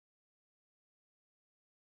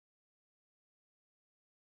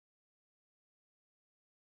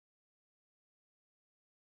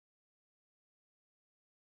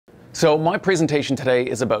So my presentation today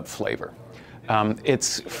is about flavor.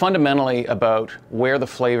 It's fundamentally about where the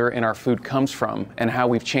flavor in our food comes from and how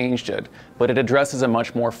we've changed it, but it addresses a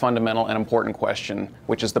much more fundamental and important question,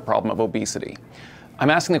 which is the problem of obesity. I'm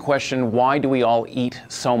asking the question, why do we all eat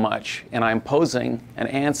so much? And I'm posing an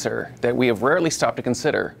answer that we have rarely stopped to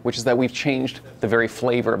consider, which is that we've changed the very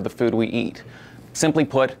flavor of the food we eat. Simply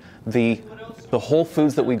put, the whole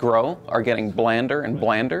foods that we grow are getting blander and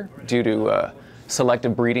blander due to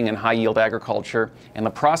selective breeding and high-yield agriculture, and the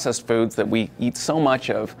processed foods that we eat so much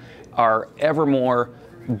of are ever more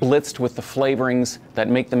blitzed with the flavorings that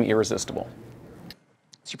make them irresistible.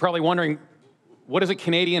 So you're probably wondering, what does a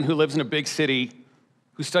Canadian who lives in a big city,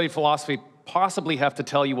 who studied philosophy, possibly have to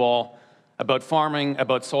tell you all about farming,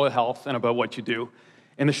 about soil health, and about what you do?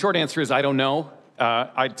 And the short answer is I don't know.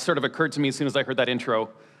 It sort of occurred to me as soon as I heard that intro.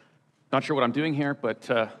 Not sure what I'm doing here, but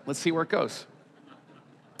let's see where it goes.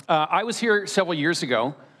 I was here several years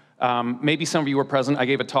ago. Maybe some of you were present. I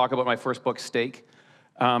gave a talk about my first book, Steak.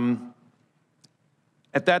 At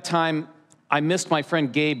that time, I missed my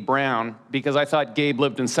friend Gabe Brown because I thought Gabe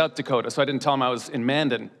lived in South Dakota, so I didn't tell him I was in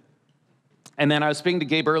Mandan. And then I was speaking to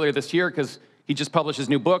Gabe earlier this year because he just published his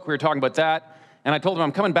new book. We were talking about that, and I told him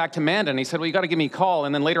I'm coming back to Mandan. He said, well, you got to give me a call.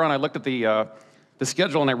 And then later on, I looked at the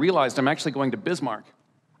schedule, and I realized I'm actually going to Bismarck.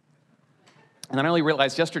 And then I only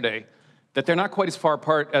realized yesterday that they're not quite as far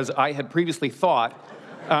apart as I had previously thought.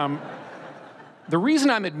 The reason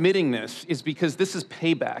I'm admitting this is because this is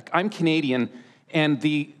payback. I'm Canadian, and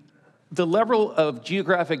the level of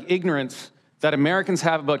geographic ignorance that Americans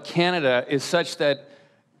have about Canada is such that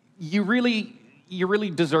you really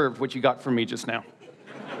deserved what you got from me just now.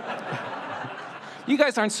 You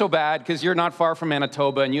guys aren't so bad because you're not far from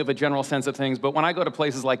Manitoba and you have a general sense of things, but when I go to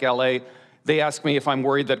places like LA, they ask me if I'm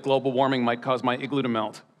worried that global warming might cause my igloo to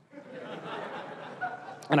melt.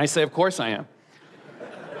 And I say, of course I am.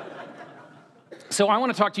 So I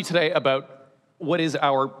want to talk to you today about what is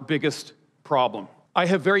our biggest problem. I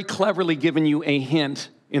have very cleverly given you a hint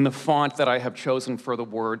in the font that I have chosen for the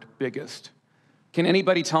word biggest. Can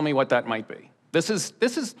anybody tell me what that might be? This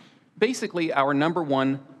is basically our number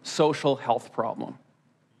one social health problem.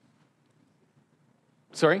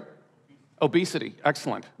 Sorry? Obesity.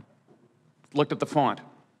 Excellent. Looked at the font.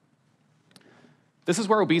 This is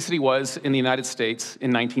where obesity was in the United States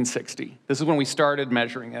in 1960. This is when we started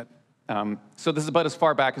measuring it. So this is about as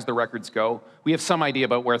far back as the records go. We have some idea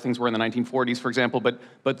about where things were in the 1940s, for example, but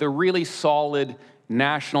the really solid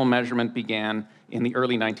national measurement began in the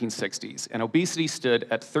early 1960s, and obesity stood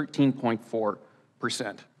at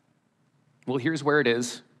 13.4%. Well, here's where it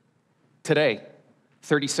is today,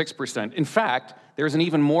 36%. In fact, there's an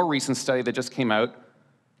even more recent study that just came out,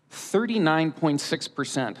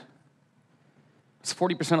 39.6%. It's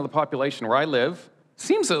 40% of the population. Where I live,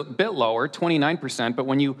 seems a bit lower, 29%, but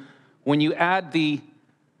when you add the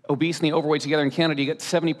obese and the overweight together in Canada, you get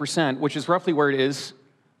 70%, which is roughly where it is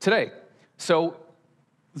today. So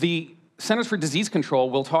the Centers for Disease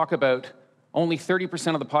Control will talk about only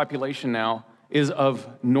 30% of the population now is of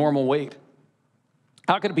normal weight.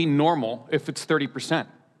 How could it be normal if it's 30%?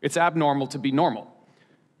 It's abnormal to be normal,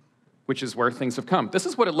 which is where things have come. This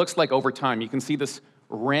is what it looks like over time. You can see this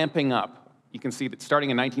ramping up. You can see that starting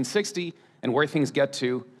in 1960 and where things get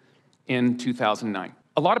to in 2009.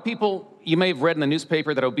 A lot of people, you may have read in the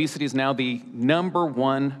newspaper that obesity is now the number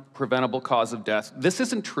one preventable cause of death. This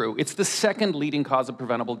isn't true. It's the second leading cause of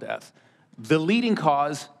preventable death. The leading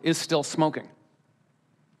cause is still smoking.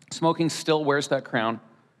 Smoking still wears that crown.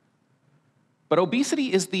 But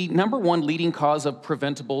obesity is the number one leading cause of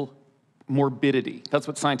preventable morbidity. That's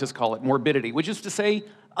what scientists call it, morbidity, which is to say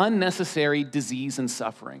unnecessary disease and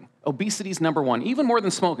suffering. Obesity is number one, even more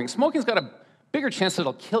than smoking. Smoking's got a bigger chance that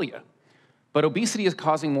it'll kill you. But obesity is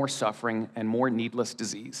causing more suffering and more needless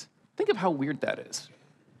disease. Think of how weird that is.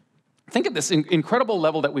 Think of this incredible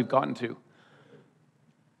level that we've gotten to.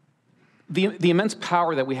 The immense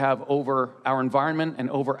power that we have over our environment and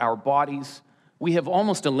over our bodies. We have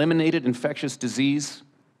almost eliminated infectious disease.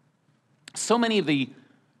 So many of the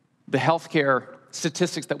healthcare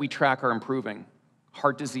statistics that we track are improving.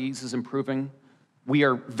 Heart disease is improving. We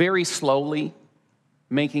are very slowly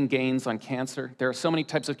making gains on cancer. There are so many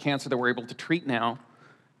types of cancer that we're able to treat now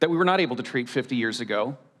that we were not able to treat 50 years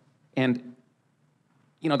ago. And,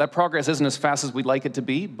 that progress isn't as fast as we'd like it to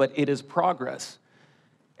be, but it is progress.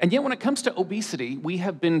 And yet when it comes to obesity, we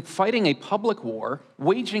have been fighting a public war,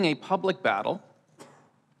 waging a public battle,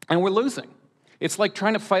 and we're losing. It's like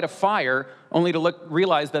trying to fight a fire only to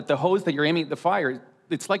realize that the hose that you're aiming at the fire,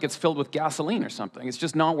 it's like it's filled with gasoline or something. It's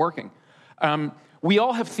just not working. We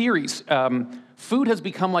all have theories. Food has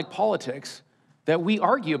become like politics. that we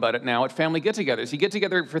argue about it now at family get-togethers. You get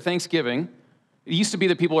together for Thanksgiving. It used to be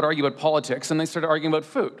that people would argue about politics, and they started arguing about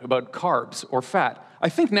food, about carbs or fat. I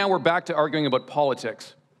think now we're back to arguing about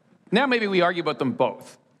politics. Now maybe we argue about them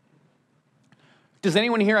both. Does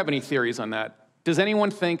anyone here have any theories on that? Does anyone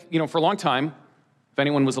think, for a long time, if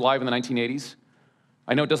anyone was alive in the 1980s,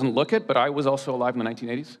 I know it doesn't look it, but I was also alive in the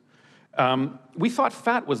 1980s, we thought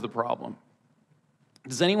fat was the problem.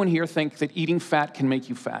 Does anyone here think that eating fat can make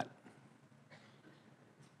you fat?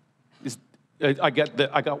 I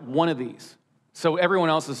got one of these. So everyone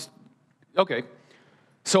else is, okay.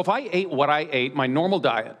 So if I ate what I ate, my normal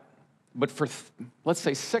diet, but for, let's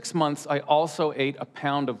say 6 months, I also ate a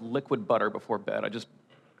pound of liquid butter before bed. I just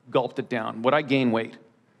gulped it down. Would I gain weight?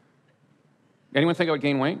 Anyone think I would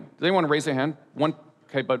gain weight? Does anyone raise their hand? One,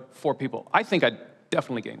 okay, about 4 people. I think I'd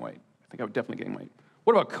definitely gain weight. I think I would definitely gain weight.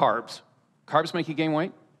 What about carbs? Carbs make you gain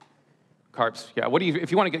weight? Carbs, yeah. What do you,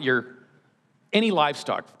 if you want to get any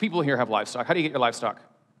livestock, people here have livestock. How do you get your livestock?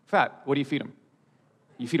 Fat. What do you feed them?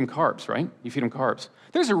 You feed them carbs, right? You feed them carbs.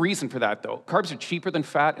 There's a reason for that, though. Carbs are cheaper than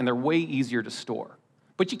fat, and they're way easier to store.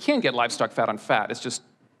 But you can't get livestock fat on fat. It's just,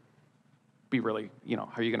 be really, how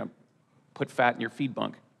are you going to put fat in your feed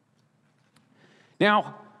bunk?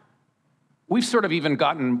 Now, we've sort of even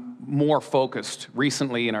gotten more focused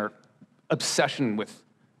recently in our obsession with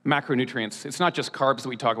macronutrients. It's not just carbs that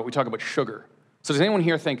we talk about sugar. So does anyone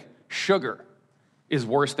here think sugar is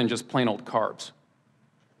worse than just plain old carbs?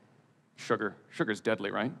 Sugar's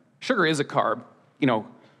deadly, right? Sugar is a carb.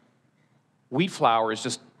 Wheat flour is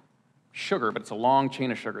just sugar, but it's a long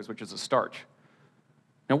chain of sugars, which is a starch.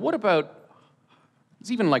 Now, what about,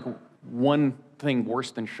 it's even like one thing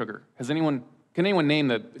worse than sugar. Can anyone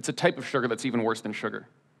name it's a type of sugar that's even worse than sugar?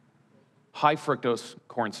 High fructose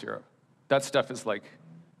corn syrup. That stuff is like,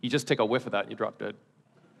 you just take a whiff of that and you drop dead.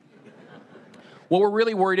 What we're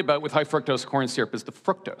really worried about with high fructose corn syrup is the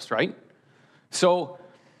fructose, right? So,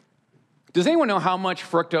 does anyone know how much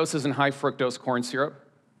fructose is in high fructose corn syrup?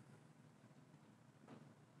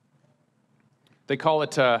 They call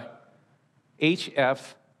it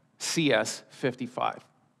HFCS 55.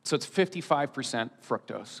 So it's 55%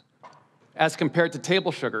 fructose. As compared to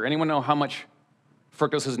table sugar, anyone know how much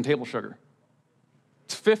fructose is in table sugar?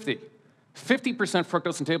 It's 50. 50%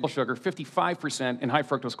 fructose in table sugar, 55% in high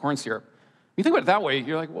fructose corn syrup. You think about it that way,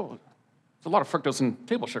 you're like, whoa, there's a lot of fructose in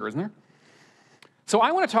table sugar, isn't there? So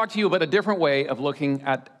I want to talk to you about a different way of looking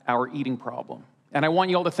at our eating problem. And I want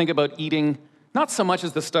you all to think about eating not so much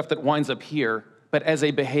as the stuff that winds up here, but as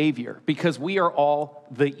a behavior, because we are all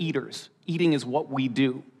the eaters. Eating is what we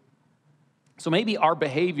do. So maybe our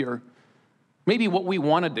behavior, maybe what we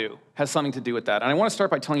want to do has something to do with that. And I want to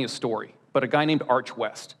start by telling you a story about a guy named Arch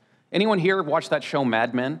West. Anyone here watch that show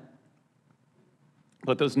Mad Men?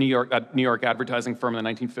 About those New York advertising firm in the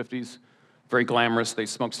 1950s. Very glamorous. They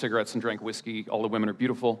smoked cigarettes and drank whiskey. All the women are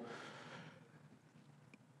beautiful.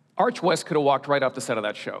 Arch West could have walked right off the set of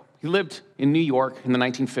that show. He lived in New York in the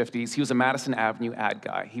 1950s. He was a Madison Avenue ad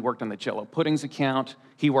guy. He worked on the Jell-O Puddings account.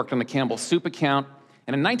 He worked on the Campbell Soup account.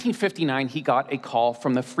 And in 1959, he got a call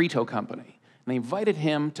from the Frito Company. And they invited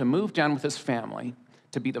him to move down with his family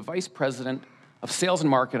to be the vice president of sales and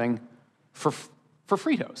marketing for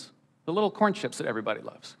Fritos, the little corn chips that everybody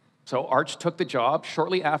loves. So Arch took the job.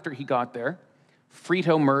 Shortly after he got there,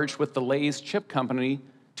 Frito merged with the Lay's chip company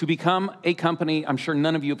to become a company I'm sure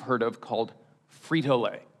none of you have heard of called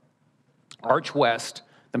Frito-Lay. Arch West,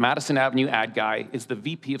 the Madison Avenue ad guy, is the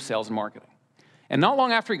VP of sales and marketing. And not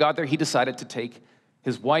long after he got there, he decided to take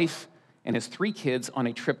his wife and his 3 kids on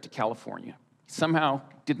a trip to California. He somehow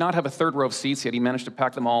did not have a third row of seats, yet he managed to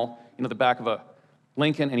pack them all into the back of a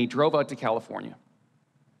Lincoln, and he drove out to California.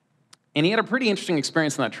 And he had a pretty interesting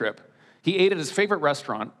experience on that trip. He ate at his favorite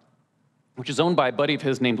restaurant, which is owned by a buddy of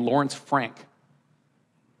his named Lawrence Frank,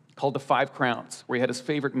 called the 5 Crowns, where he had his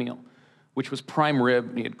favorite meal, which was prime rib,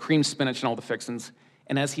 and he had creamed spinach and all the fixins.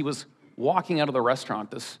 And as he was walking out of the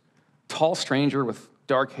restaurant, this tall stranger with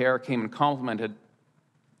dark hair came and complimented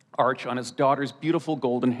Arch on his daughter's beautiful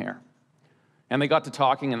golden hair. And they got to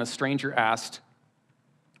talking, and the stranger asked,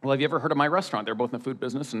 well, have you ever heard of my restaurant? They're both in the food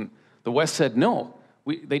business. And the West said, no,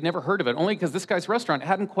 they'd never heard of it, only because this guy's restaurant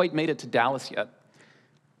hadn't quite made it to Dallas yet.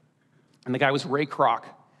 And the guy was Ray Kroc,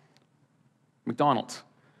 McDonald's.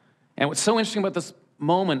 And what's so interesting about this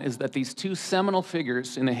moment is that these 2 seminal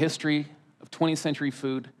figures in the history of 20th century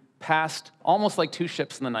food passed almost like 2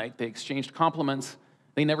 ships in the night. They exchanged compliments.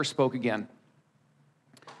 They never spoke again.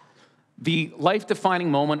 The life-defining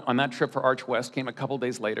moment on that trip for Arch West came a couple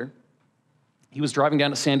days later. He was driving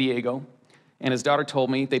down to San Diego, and his daughter told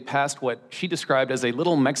me they passed what she described as a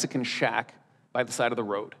little Mexican shack by the side of the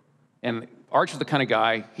road. And Arch was the kind of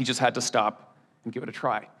guy, he just had to stop and give it a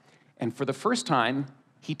try. And for the first time,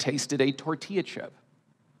 he tasted a tortilla chip.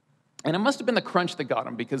 And it must have been the crunch that got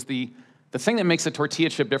him, because the thing that makes a tortilla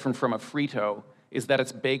chip different from a Frito is that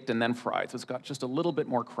it's baked and then fried, so it's got just a little bit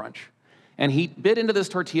more crunch. And he bit into this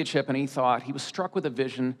tortilla chip, and he was struck with a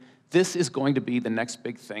vision. This is going to be the next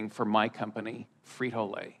big thing for my company,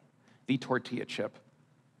 Frito-Lay, the tortilla chip.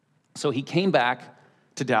 So he came back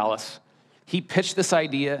to Dallas. He pitched this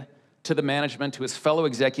idea to the management, to his fellow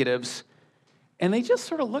executives, and they just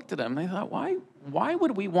sort of looked at him. They thought, why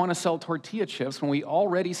would we want to sell tortilla chips when we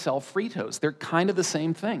already sell Fritos? They're kind of the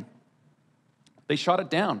same thing. They shot it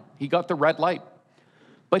down. He got the red light.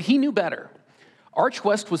 But he knew better. Arch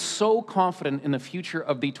West was so confident in the future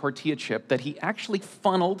of the tortilla chip that he actually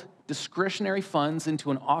funneled discretionary funds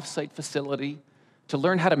into an off-site facility to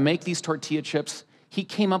learn how to make these tortilla chips. He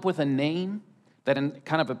came up with a name that in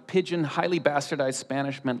kind of a pidgin, highly bastardized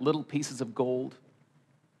Spanish meant little pieces of gold.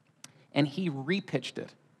 And he repitched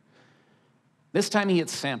it. This time he had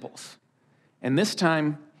samples. And this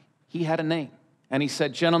time he had a name. And he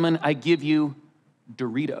said, gentlemen, I give you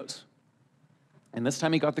Doritos. And this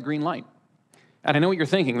time he got the green light. And I know what you're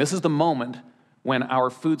thinking. This is the moment when our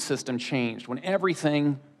food system changed, when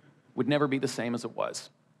everything would never be the same as it was.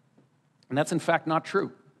 And that's in fact not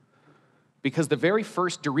true. Because the very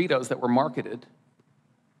first Doritos that were marketed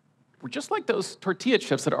were just like those tortilla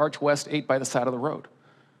chips that Arch West ate by the side of the road.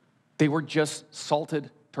 They were just salted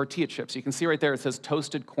tortilla chips. You can see right there it says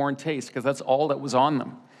toasted corn taste, because that's all that was on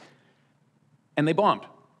them. And they bombed.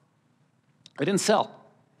 They didn't sell.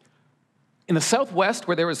 In the Southwest,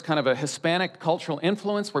 where there was kind of a Hispanic cultural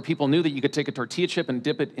influence, where people knew that you could take a tortilla chip and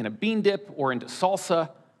dip it in a bean dip or into salsa,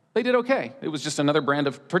 they did okay. It was just another brand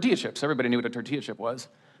of tortilla chips. Everybody knew what a tortilla chip was.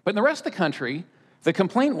 But in the rest of the country, the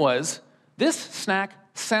complaint was, this snack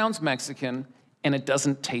sounds Mexican and it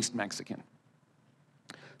doesn't taste Mexican.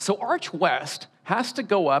 So Arch West has to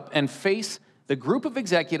go up and face the group of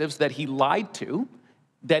executives that he lied to,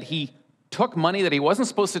 that he took money that he wasn't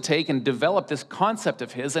supposed to take and developed this concept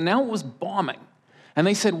of his, and now it was bombing. And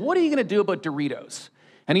they said, what are you going to do about Doritos?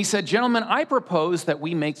 And he said, gentlemen, I propose that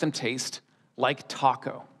we make them taste like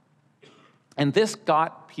taco. And this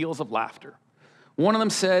got peals of laughter. One of them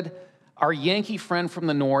said, our Yankee friend from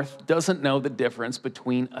the north doesn't know the difference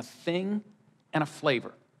between a thing and a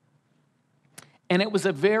flavor. And it was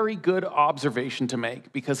a very good observation to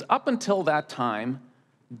make, because up until that time,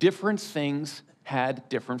 different things had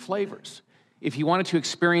different flavors. If you wanted to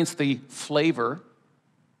experience the flavor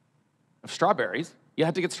of strawberries, you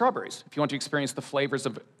had to get strawberries. If you wanted to experience the flavors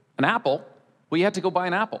of an apple, well, you had to go buy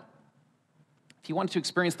an apple. If you wanted to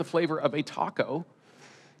experience the flavor of a taco,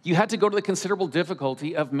 you had to go to the considerable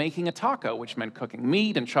difficulty of making a taco, which meant cooking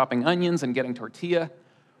meat and chopping onions and getting tortilla.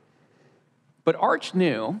 But Arch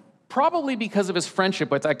knew, probably because of his friendship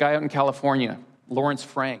with that guy out in California, Lawrence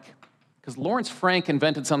Frank, because Lawrence Frank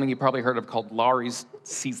invented something you probably heard of called Lawry's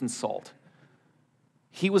seasoned salt.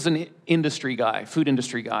 He was an industry guy, food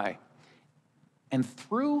industry guy. And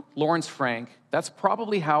through Lawrence Frank, that's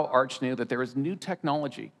probably how Arch knew that there was new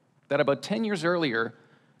technology, that about 10 years earlier,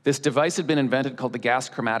 this device had been invented called the gas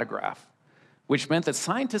chromatograph, which meant that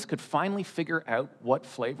scientists could finally figure out what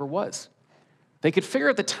flavor was. They could figure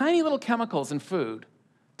out the tiny little chemicals in food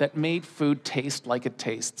that made food taste like it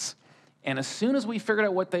tastes. And as soon as we figured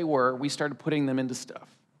out what they were, we started putting them into stuff.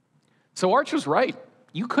 So Arch was right.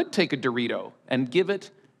 You could take a Dorito and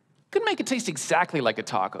couldn't make it taste exactly like a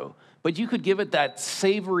taco, but you could give it that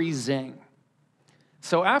savory zing.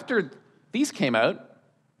 So after these came out,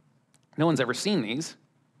 no one's ever seen these.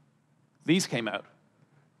 These came out,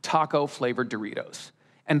 taco-flavored Doritos.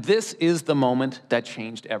 And this is the moment that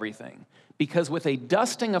changed everything. Because with a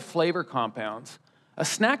dusting of flavor compounds, a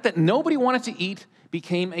snack that nobody wanted to eat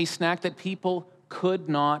became a snack that people could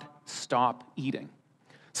not stop eating.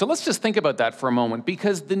 So let's just think about that for a moment,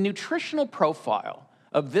 because the nutritional profile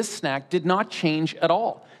of this snack did not change at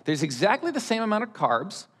all. There's exactly the same amount of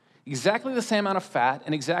carbs, exactly the same amount of fat,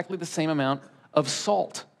 and exactly the same amount of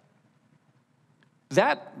salt.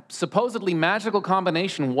 That supposedly magical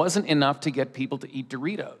combination wasn't enough to get people to eat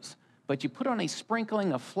Doritos, but you put on a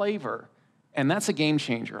sprinkling of flavor, and that's a game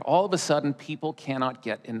changer. All of a sudden, people cannot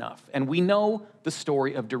get enough. And we know the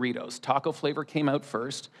story of Doritos. Taco flavor came out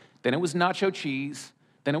first, then it was nacho cheese,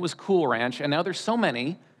 then it was Cool Ranch, and now there's so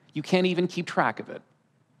many, you can't even keep track of it.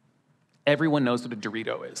 Everyone knows what a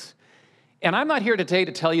Dorito is. And I'm not here today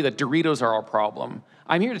to tell you that Doritos are our problem.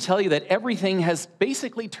 I'm here to tell you that everything has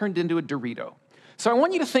basically turned into a Dorito. So I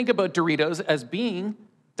want you to think about Doritos as being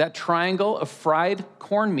that triangle of fried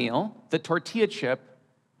cornmeal, the tortilla chip,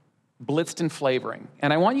 blitzed in flavoring.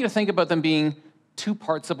 And I want you to think about them being two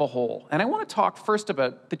parts of a whole. And I want to talk first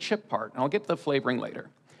about the chip part, and I'll get to the flavoring later.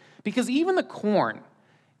 Because even the corn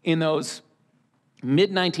in those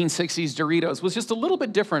mid-1960s Doritos was just a little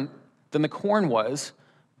bit different than the corn was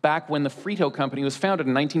back when the Frito company was founded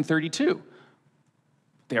in 1932.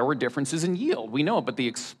 There were differences in yield. We know, but the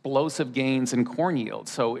explosive gains in corn yield.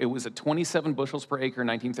 So it was at 27 bushels per acre in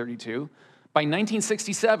 1932. By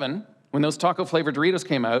 1967, when those taco-flavored Doritos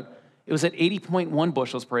came out, it was at 80.1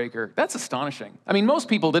 bushels per acre. That's astonishing. I mean, most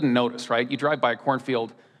people didn't notice, right? You drive by a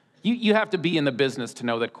cornfield. You have to be in the business to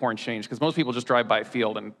know that corn changed, because most people just drive by a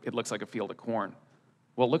field and it looks like a field of corn.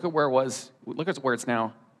 Well, look at where it was. Look at where it's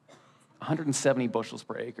now, 170 bushels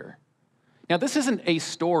per acre. Now, this isn't a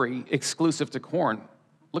story exclusive to corn.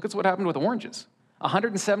 Look at what happened with oranges.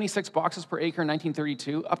 176 boxes per acre in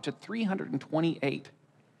 1932, up to 328.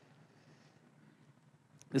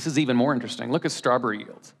 This is even more interesting. Look at strawberry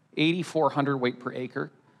yields. 8,400 weight per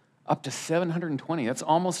acre, up to 720. That's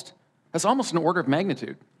almost an order of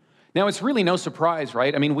magnitude. Now, it's really no surprise,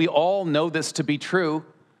 right? I mean, we all know this to be true,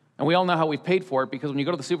 and we all know how we've paid for it, because when you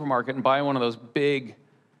go to the supermarket and buy one of those big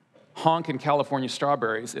honkin' California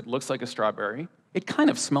strawberries, it looks like a strawberry. It kind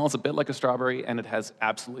of smells a bit like a strawberry, and it has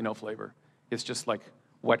absolutely no flavor. It's just like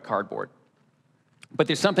wet cardboard. But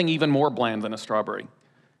there's something even more bland than a strawberry,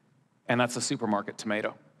 and that's a supermarket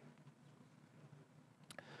tomato.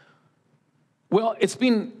 Well, it's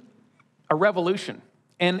been a revolution.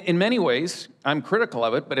 And in many ways, I'm critical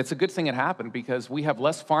of it, but it's a good thing it happened, because we have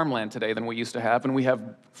less farmland today than we used to have, and we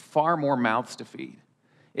have far more mouths to feed.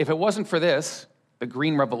 If it wasn't for this, the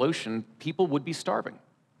Green Revolution, people would be starving.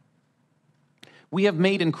 We have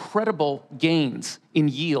made incredible gains in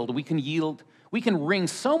yield. We can wring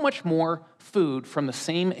so much more food from the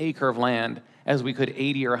same acre of land as we could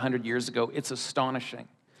 80 or 100 years ago. It's astonishing.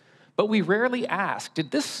 But we rarely ask,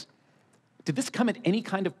 did this come at any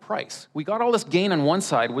kind of price? We got all this gain on one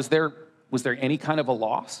side. Was there any kind of a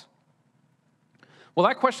loss? Well,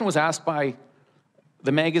 that question was asked by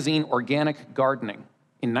the magazine Organic Gardening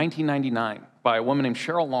in 1999 by a woman named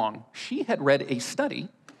Cheryl Long. She had read a study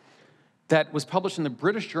that was published in the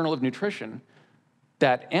British Journal of Nutrition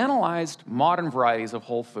that analyzed modern varieties of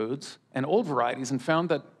whole foods and old varieties, and found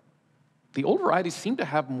that the old varieties seemed to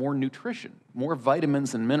have more nutrition, more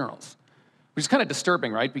vitamins and minerals. Which is kind of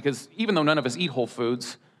disturbing, right? Because even though none of us eat whole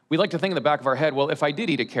foods, we like to think in the back of our head, well, if I did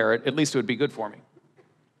eat a carrot, at least it would be good for me.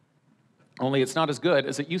 Only it's not as good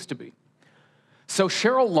as it used to be. So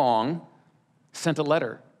Cheryl Long sent a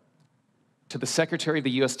letter to the secretary of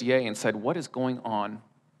the USDA and said, what is going on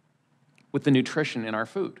with the nutrition in our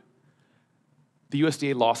food? The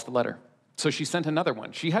USDA lost the letter. So she sent another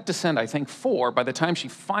one. She had to send, I think, 4 by the time she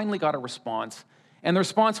finally got a response. And the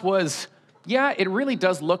response was, yeah, it really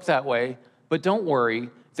does look that way, but don't worry,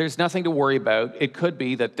 there's nothing to worry about. It could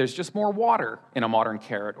be that there's just more water in a modern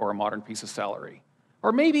carrot or a modern piece of celery.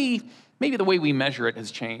 Or maybe the way we measure it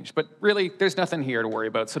has changed, but really, there's nothing here to worry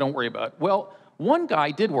about, so don't worry about it. Well, one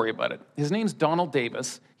guy did worry about it. His name's Donald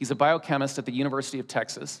Davis. He's a biochemist at the University of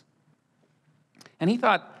Texas. And he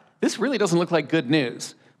thought, this really doesn't look like good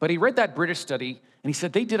news. But he read that British study, and he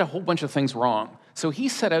said they did a whole bunch of things wrong. So he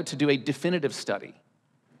set out to do a definitive study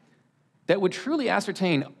that would truly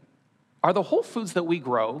ascertain, are the whole foods that we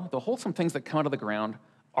grow, the wholesome things that come out of the ground,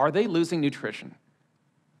 are they losing nutrition?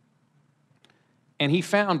 And he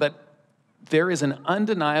found that there is an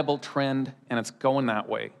undeniable trend, and it's going that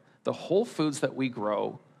way. The whole foods that we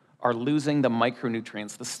grow are losing the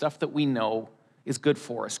micronutrients, the stuff that we know is good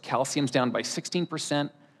for us. Calcium's down by 16%,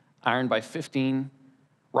 iron by 15%,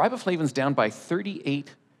 riboflavin's down by 38%.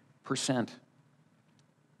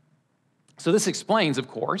 So this explains, of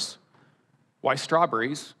course, why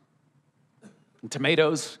strawberries and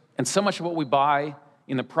tomatoes and so much of what we buy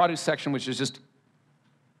in the produce section, which is just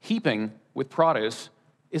heaping with produce,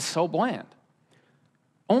 is so bland.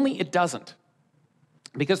 Only it doesn't.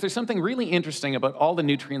 Because there's something really interesting about all the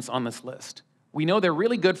nutrients on this list. We know they're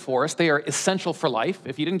really good for us. They are essential for life.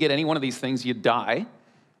 If you didn't get any one of these things, you'd die.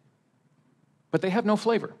 But they have no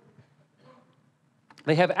flavor.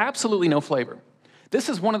 They have absolutely no flavor. This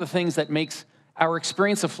is one of the things that makes our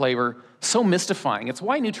experience of flavor so mystifying. It's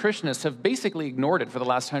why nutritionists have basically ignored it for the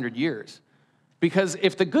last 100 years. Because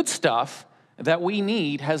if the good stuff that we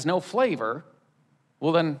need has no flavor,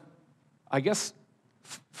 well then, I guess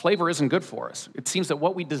flavor isn't good for us. It seems that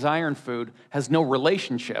what we desire in food has no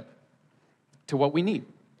relationship to what we need.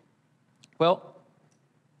 Well,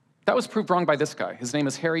 that was proved wrong by this guy. His name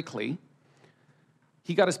is Harry Klee.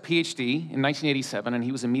 He got his PhD in 1987, and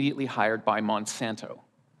he was immediately hired by Monsanto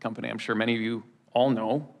company, I'm sure many of you all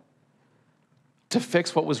know, to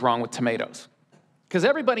fix what was wrong with tomatoes. Because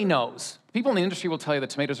everybody knows, people in the industry will tell you that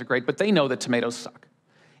tomatoes are great, but they know that tomatoes suck.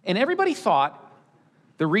 And everybody thought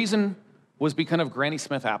the reason was because of Granny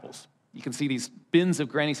Smith apples. You can see these bins of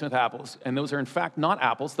Granny Smith apples, and those are in fact not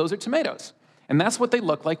apples, those are tomatoes. And that's what they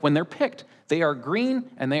look like when they're picked. They are green,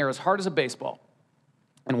 and they are as hard as a baseball.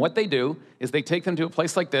 And what they do is they take them to a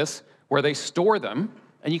place like this where they store them,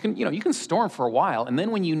 and you can store them for a while, and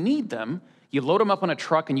then when you need them, you load them up on a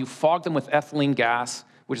truck and you fog them with ethylene gas,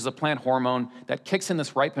 which is a plant hormone that kicks in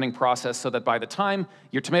this ripening process so that by the time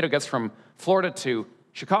your tomato gets from Florida to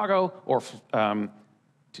Chicago or to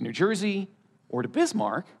New Jersey or to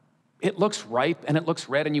Bismarck, it looks ripe and it looks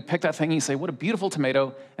red, and you pick that thing and you say, what a beautiful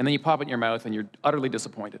tomato, and then you pop it in your mouth and you're utterly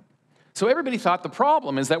disappointed. So everybody thought the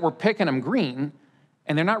problem is that we're picking them green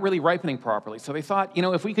and they're not really ripening properly. So they thought,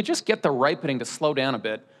 if we could just get the ripening to slow down a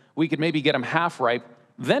bit, we could maybe get them half ripe,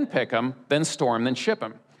 then pick them, then store them, then ship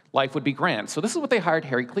them. Life would be grand. So this is what they hired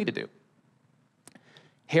Harry Klee to do.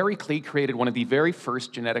 Harry Klee created one of the very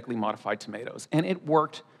first genetically modified tomatoes, and it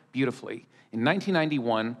worked beautifully. In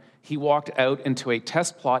 1991, he walked out into a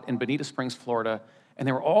test plot in Bonita Springs, Florida, and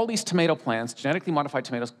there were all these tomato plants, genetically modified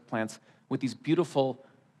tomato plants, with these beautiful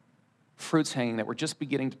fruits hanging that were just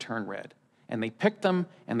beginning to turn red. And they picked them,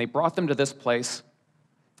 and they brought them to this place,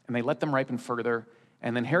 and they let them ripen further.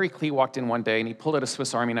 And then Harry Klee walked in one day, and he pulled out a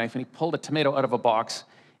Swiss Army knife, and he pulled a tomato out of a box,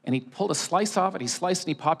 and he pulled a slice off it, he sliced it,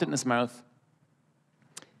 and he popped it in his mouth,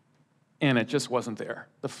 and it just wasn't there.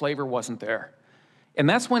 The flavor wasn't there. And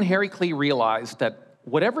that's when Harry Klee realized that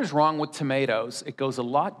whatever's wrong with tomatoes, it goes a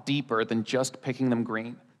lot deeper than just picking them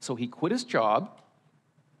green. So he quit his job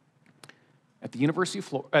at the University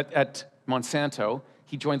of at Monsanto.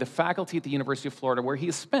 He joined the faculty at the University of Florida, where he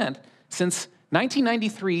has spent, since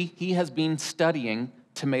 1993, he has been studying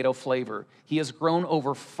tomato flavor. He has grown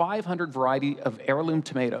over 500 varieties of heirloom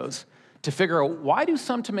tomatoes to figure out why do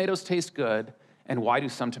some tomatoes taste good and why do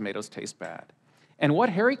some tomatoes taste bad. And what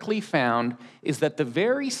Harry Klee found is that the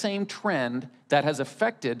very same trend that has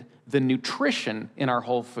affected the nutrition in our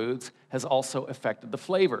whole foods has also affected the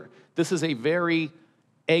flavor. This is a very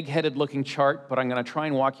egg-headed looking chart, but I'm going to try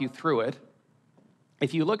and walk you through it.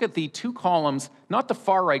 If you look at the two columns, not the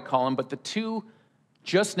far right column, but the two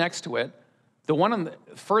just next to it, the one on the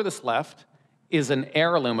furthest left is an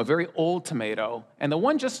heirloom, a very old tomato, and the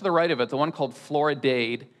one just to the right of it, the one called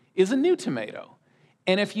Floridade, is a new tomato.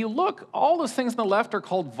 And if you look, all those things on the left are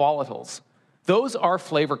called volatiles. Those are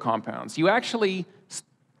flavor compounds. They're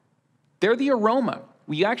the aroma.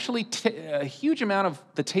 A huge amount of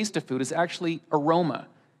the taste of food is actually aroma.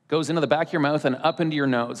 Goes into the back of your mouth and up into your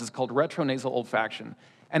nose. It's called retronasal olfaction.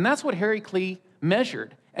 And that's what Harry Klee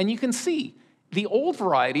measured. And you can see, the old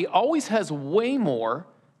variety always has way more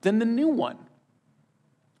than the new one.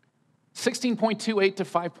 16.28 to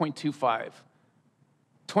 5.25.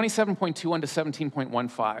 27.21 to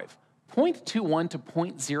 17.15, 0.21 to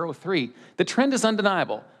 0.03. The trend is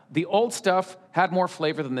undeniable. The old stuff had more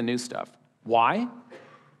flavor than the new stuff. Why?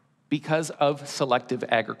 Because of selective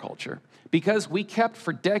agriculture. Because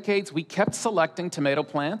for decades, we kept selecting tomato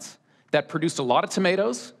plants that produced a lot of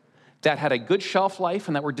tomatoes, that had a good shelf life,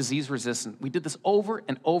 and that were disease resistant. We did this over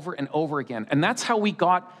and over and over again. And that's how we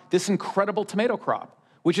got this incredible tomato crop,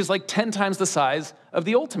 which is like 10 times the size of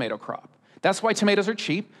the old tomato crop. That's why tomatoes are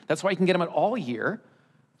cheap. That's why you can get them all year.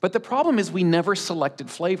 But the problem is we never selected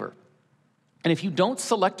flavor. And if you don't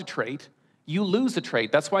select a trait, you lose a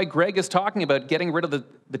trait. That's why Greg is talking about getting rid of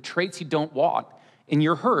the traits you don't want in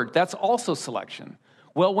your herd. That's also selection.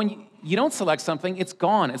 Well, when you don't select something, it's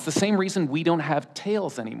gone. It's the same reason we don't have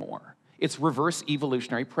tails anymore. It's reverse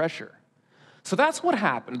evolutionary pressure. So that's what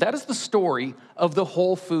happened. That is the story of the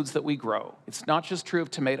whole foods that we grow. It's not just true of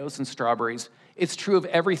tomatoes and strawberries. It's true of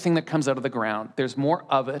everything that comes out of the ground. There's more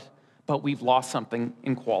of it, but we've lost something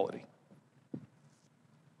in quality.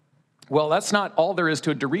 Well, that's not all there is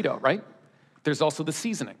to a Dorito, right? There's also the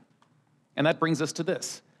seasoning. And that brings us to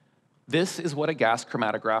this. This is what a gas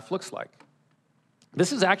chromatograph looks like.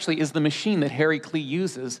 This is the machine that Harry Klee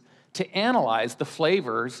uses to analyze the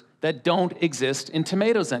flavors that don't exist in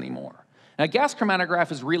tomatoes anymore. Now, a gas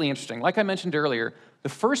chromatograph is really interesting. Like I mentioned earlier, the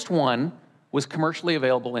first one was commercially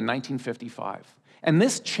available in 1955. And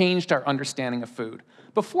this changed our understanding of food.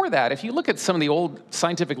 Before that, if you look at some of the old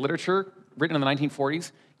scientific literature written in the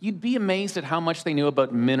 1940s, you'd be amazed at how much they knew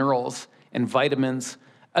about minerals and vitamins,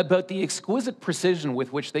 about the exquisite precision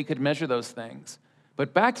with which they could measure those things.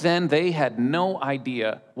 But back then, they had no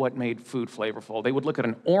idea what made food flavorful. They would look at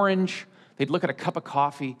an orange, they'd look at a cup of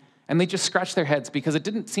coffee, and they'd just scratch their heads because it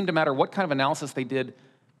didn't seem to matter what kind of analysis they did.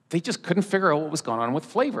 They just couldn't figure out what was going on with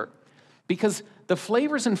flavor. Because the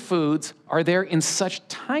flavors in foods are there in such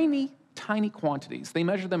tiny, tiny quantities. They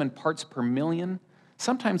measure them in parts per million.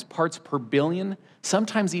 sometimes parts per billion,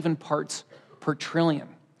 sometimes even parts per trillion.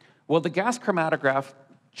 Well, the gas chromatograph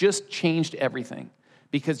just changed everything,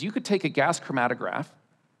 because you could take a gas chromatograph,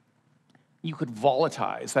 you could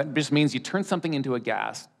volatilize. That just means you turn something into a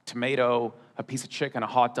gas, tomato, a piece of chicken, a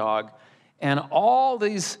hot dog, and all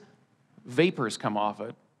these vapors come off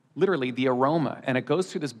it, literally the aroma, and it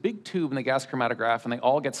goes through this big tube in the gas chromatograph, and they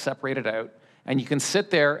all get separated out, and you can sit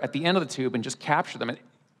there at the end of the tube and just capture them, and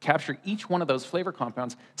capture each one of those flavor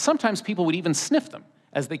compounds. Sometimes people would even sniff them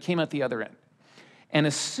as they came out the other end. And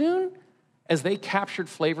as soon as they captured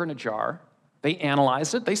flavor in a jar, they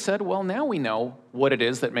analyzed it. They said, well, now we know what it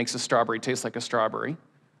is that makes a strawberry taste like a strawberry,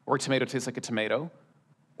 or a tomato taste like a tomato,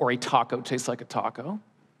 or a taco taste like a taco.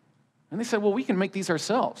 And they said, well, we can make these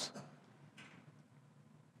ourselves.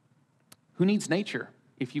 Who needs nature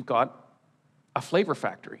if you've got a flavor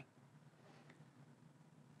factory?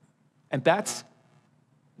 And that's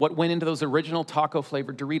what went into those original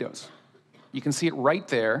taco-flavored Doritos. You can see it right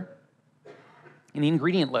there in the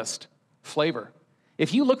ingredient list, flavor.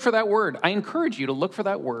 If you look for that word, I encourage you to look for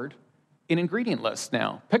that word in ingredient lists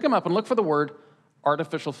now. Pick them up and look for the word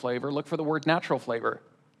artificial flavor, look for the word natural flavor.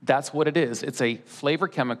 That's what it is. It's a flavor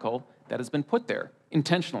chemical that has been put there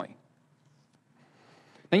intentionally.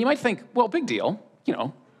 Now you might think, well, big deal,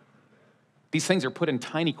 these things are put in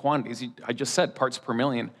tiny quantities. I just said parts per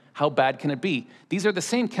million. How bad can it be? These are the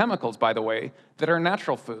same chemicals, by the way, that are in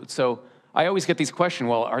natural food. So I always get these questions,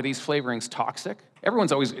 well, are these flavorings toxic?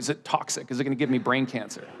 Everyone's always, is it toxic? Is it going to give me brain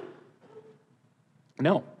cancer?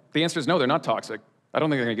 No. The answer is no, they're not toxic. I don't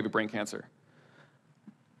think they're going to give you brain cancer.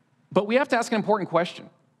 But we have to ask an important question.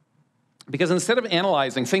 Because instead of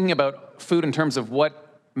analyzing, thinking about food in terms of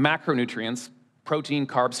what macronutrients, protein,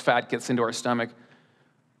 carbs, fat gets into our stomach,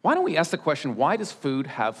 why don't we ask the question, why does food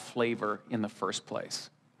have flavor in the first place?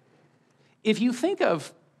 If you think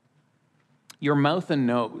of your mouth and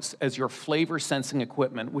nose as your flavor sensing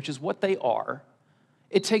equipment, which is what they are,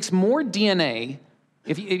 it takes more DNA.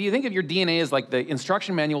 If you think of your DNA as like the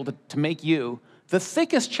instruction manual to make you, the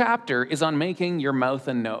thickest chapter is on making your mouth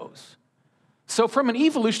and nose. So from an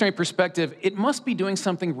evolutionary perspective, it must be doing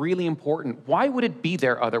something really important. Why would it be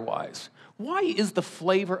there otherwise? Why is the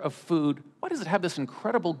flavor of food, why does it have this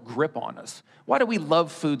incredible grip on us? Why do we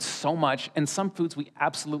love food so much, and some foods we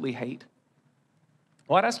absolutely hate?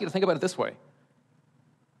 Well, I'd ask you to think about it this way.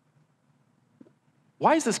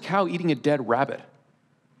 Why is this cow eating a dead rabbit?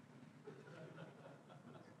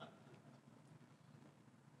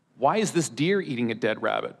 Why is this deer eating a dead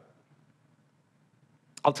rabbit?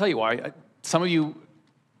 I'll tell you why. Some of you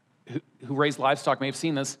who raise livestock may have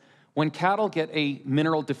seen this. When cattle get a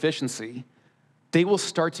mineral deficiency, they will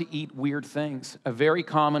start to eat weird things. A very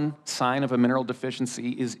common sign of a mineral deficiency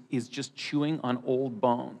is just chewing on old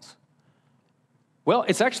bones. Well,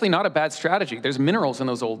 it's actually not a bad strategy. There's minerals in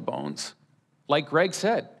those old bones. Like Greg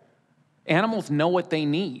said, animals know what they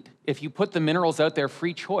need. If you put the minerals out there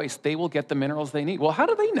free choice, they will get the minerals they need. Well, how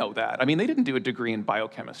do they know that? I mean, they didn't do a degree in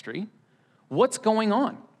biochemistry. What's going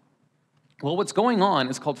on? Well, what's going on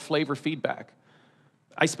is called flavor feedback.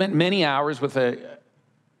 I spent many hours with a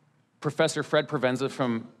Professor Fred Provenza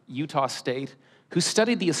from Utah State, who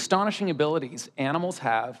studied the astonishing abilities animals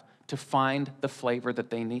have to find the flavor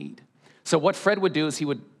that they need. So what Fred would do is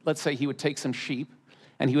let's say he would take some sheep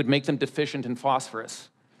and he would make them deficient in phosphorus.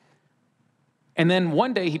 And then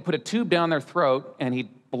one day he'd put a tube down their throat and he'd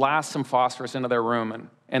blast some phosphorus into their rumen.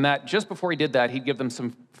 And that just before he did that, he'd give them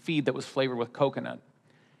some feed that was flavored with coconut.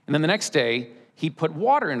 And then the next day, he'd put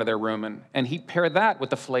water into their rumen and he'd pair that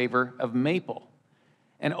with the flavor of maple.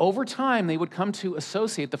 And over time, they would come to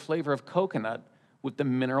associate the flavor of coconut with the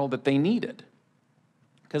mineral that they needed.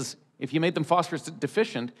 Because if you made them phosphorus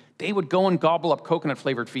deficient, they would go and gobble up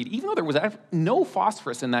coconut-flavored feed, even though there was no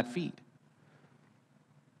phosphorus in that feed.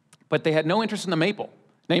 But they had no interest in the maple.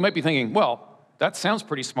 Now, you might be thinking, well, that sounds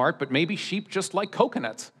pretty smart, but maybe sheep just like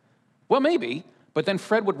coconuts. Well, maybe, but then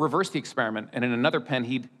Fred would reverse the experiment, and in another pen,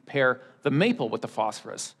 he'd pair the maple with the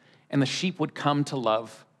phosphorus, and the sheep would come to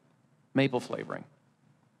love maple flavoring.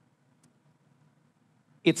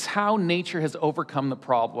 It's how nature has overcome the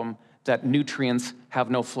problem that nutrients have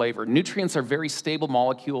no flavor. Nutrients are very stable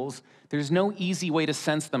molecules. There's no easy way to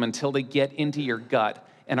sense them until they get into your gut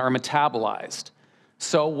and are metabolized.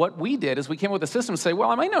 So what we did is we came up with a system to say, well,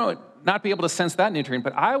 I might not be able to sense that nutrient,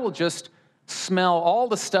 but I will just smell all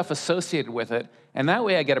the stuff associated with it, and that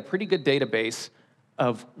way I get a pretty good database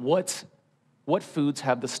of what foods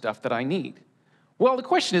have the stuff that I need. Well, the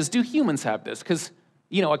question is, do humans have this? Because,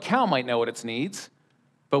 a cow might know what it needs,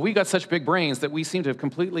 but we've got such big brains that we seem to have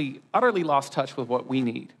completely, utterly lost touch with what we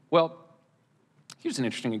need. Well, here's an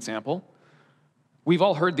interesting example. We've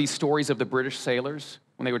all heard these stories of the British sailors.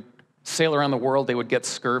 When they would sail around the world, they would get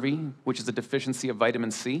scurvy, which is a deficiency of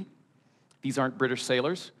vitamin C. These aren't British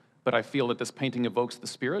sailors, but I feel that this painting evokes the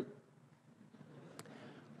spirit.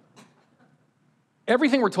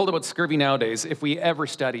 Everything we're told about scurvy nowadays, if we ever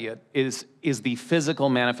study it, is the physical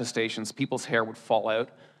manifestations. People's hair would fall out.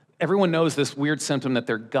 Everyone knows this weird symptom that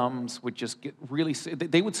their gums would just get really,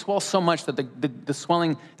 they would swell so much that the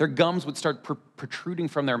swelling, their gums would start protruding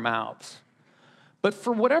from their mouths. But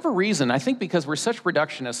for whatever reason, I think because we're such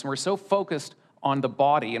reductionists and we're so focused on the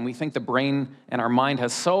body and we think the brain and our mind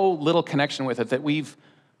has so little connection with it that we've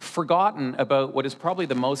forgotten about what is probably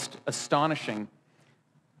the most astonishing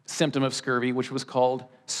symptom of scurvy, which was called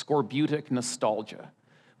scorbutic nostalgia,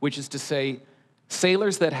 which is to say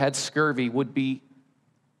sailors that had scurvy would be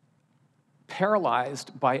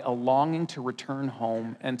paralyzed by a longing to return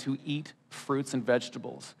home and to eat fruits and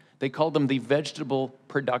vegetables. They called them the vegetable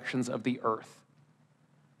productions of the earth.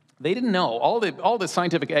 They didn't know. All the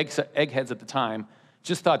scientific eggheads at the time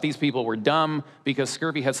just thought these people were dumb because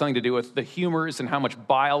scurvy had something to do with the humors and how much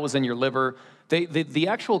bile was in your liver. The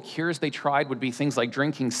actual cures they tried would be things like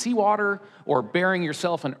drinking seawater or burying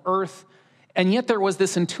yourself in earth. And yet there was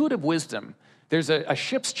this intuitive wisdom. There's a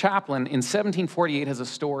ship's chaplain in 1748 has a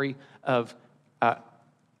story of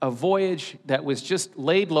a voyage that was just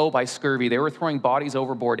laid low by scurvy. They were throwing bodies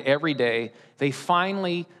overboard every day. They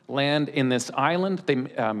finally land in this island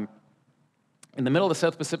in the middle of the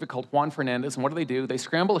South Pacific called Juan Fernandez. And what do? They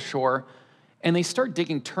scramble ashore, and they start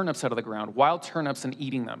digging turnips out of the ground, wild turnips, and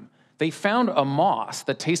eating them. They found a moss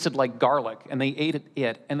that tasted like garlic, and they ate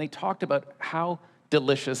it, and they talked about how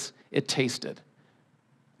delicious it tasted.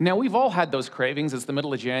 Now, we've all had those cravings. It's the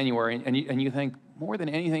middle of January, and you think, more than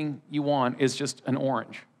anything you want is just an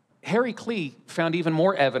orange. Harry Klee found even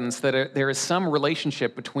more evidence that there is some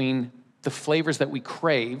relationship between the flavors that we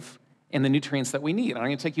crave and the nutrients that we need. And I'm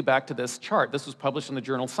going to take you back to this chart. This was published in the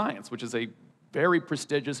journal Science, which is a very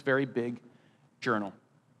prestigious, very big journal.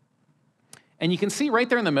 And you can see right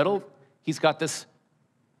there in the middle, he's got this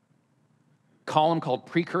column called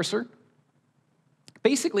precursor.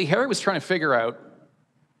 Basically, Harry was trying to figure out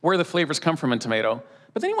where the flavors come from in tomato,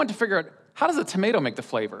 but then he wanted to figure out, how does a tomato make the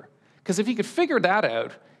flavor? Because if he could figure that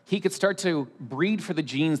out, he could start to breed for the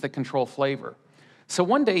genes that control flavor. So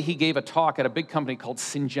one day he gave a talk at a big company called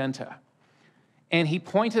Syngenta, and he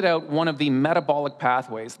pointed out one of the metabolic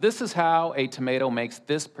pathways. This is how a tomato makes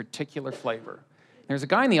this particular flavor. There's a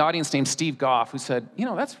guy in the audience named Steve Goff who said,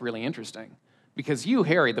 that's really interesting, because you,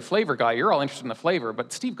 Harry, the flavor guy, you're all interested in the flavor,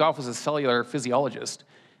 but Steve Goff was a cellular physiologist,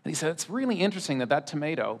 and he said, it's really interesting that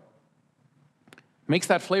tomato makes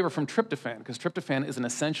that flavor from tryptophan, because tryptophan is an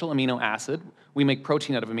essential amino acid. We make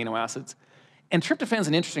protein out of amino acids. And tryptophan is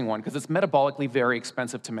an interesting one because it's metabolically very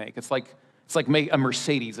expensive to make. It's like make a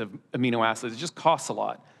Mercedes of amino acids. It just costs a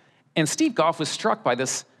lot. And Steve Goff was struck by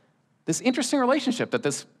this interesting relationship that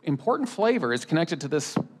this important flavor is connected to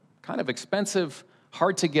this kind of expensive,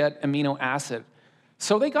 hard-to-get amino acid.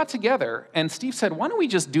 So they got together, and Steve said, why don't we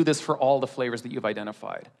just do this for all the flavors that you've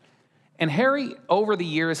identified? And Harry, over the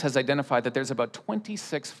years, has identified that there's about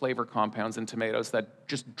 26 flavor compounds in tomatoes that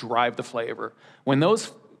just drive the flavor. When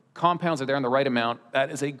those compounds are there in the right amount,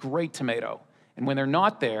 that is a great tomato. And when they're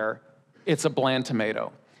not there, it's a bland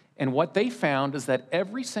tomato. And what they found is that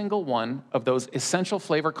every single one of those essential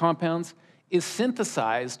flavor compounds is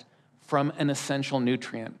synthesized from an essential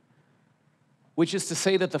nutrient, which is to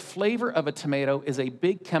say that the flavor of a tomato is a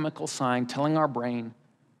big chemical sign telling our brain,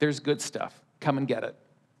 there's good stuff, come and get it.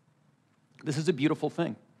 This is a beautiful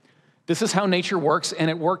thing. This is how nature works, and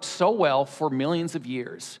it worked so well for millions of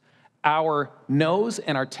years. Our nose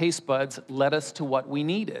and our taste buds led us to what we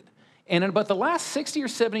needed. And in about the last 60 or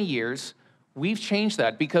 70 years, we've changed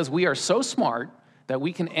that because we are so smart that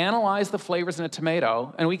we can analyze the flavors in a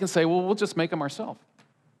tomato, and we can say, well, we'll just make them ourselves.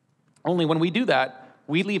 Only when we do that,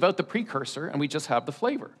 we leave out the precursor, and we just have the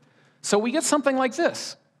flavor. So we get something like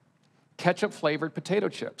this, ketchup-flavored potato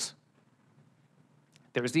chips.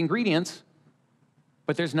 There's the ingredients,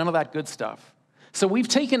 but there's none of that good stuff. So we've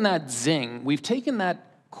taken that zing, we've taken that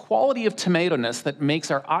quality of tomato-ness that makes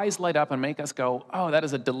our eyes light up and make us go, oh, that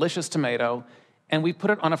is a delicious tomato, and we put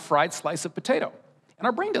it on a fried slice of potato. And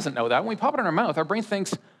our brain doesn't know that. When we pop it in our mouth, our brain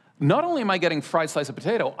thinks, not only am I getting fried slice of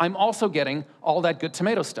potato, I'm also getting all that good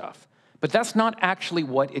tomato stuff. But that's not actually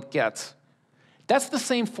what it gets. That's the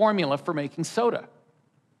same formula for making soda.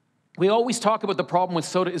 We always talk about the problem with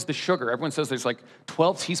soda is the sugar. Everyone says there's like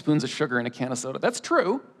 12 teaspoons of sugar in a can of soda. That's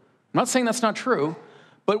true. I'm not saying that's not true.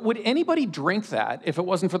 But would anybody drink that if it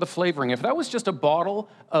wasn't for the flavoring? If that was just a bottle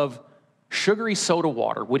of sugary soda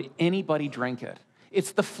water, would anybody drink it?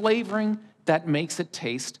 It's the flavoring that makes it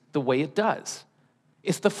taste the way it does.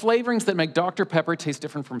 It's the flavorings that make Dr. Pepper taste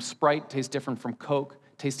different from Sprite, taste different from Coke,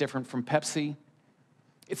 taste different from Pepsi.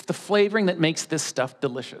 It's the flavoring that makes this stuff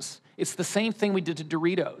delicious. It's the same thing we did to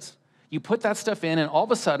Doritos. You put that stuff in, and all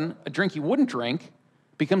of a sudden, a drink you wouldn't drink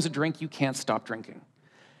becomes a drink you can't stop drinking.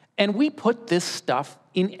 And we put this stuff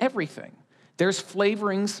in everything. There's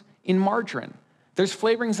flavorings in margarine. There's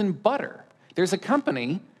flavorings in butter. There's a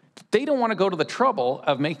company, they don't want to go to the trouble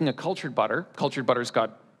of making a cultured butter. Cultured butter's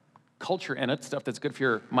got culture in it, stuff that's good for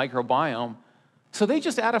your microbiome. So they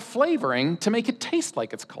just add a flavoring to make it taste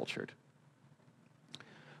like it's cultured.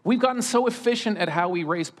 We've gotten so efficient at how we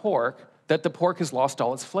raise pork that the pork has lost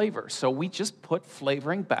all its flavor. So we just put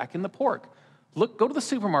flavoring back in the pork. Go to the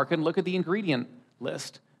supermarket and look at the ingredient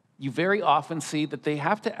list. You very often see that they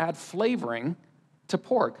have to add flavoring to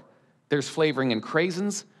pork. There's flavoring in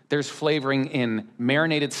craisins. There's flavoring in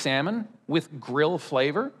marinated salmon with grill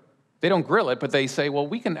flavor. They don't grill it, but they say, well,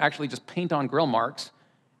 we can actually just paint on grill marks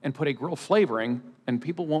and put a grill flavoring, and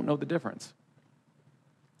people won't know the difference.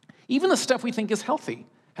 Even the stuff we think is healthy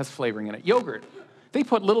has flavoring in it. Yogurt. They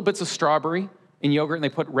put little bits of strawberry in yogurt, and they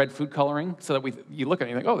put red food coloring so that you look at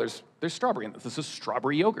it and you think, oh, there's strawberry in this. This is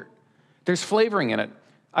strawberry yogurt. There's flavoring in it.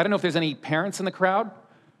 I don't know if there's any parents in the crowd.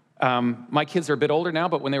 My kids are a bit older now,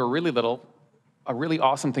 but when they were really little, a really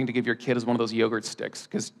awesome thing to give your kid is one of those yogurt sticks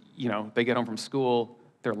because, they get home from school,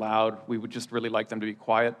 they're loud. We would just really like them to be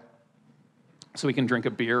quiet so we can drink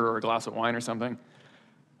a beer or a glass of wine or something.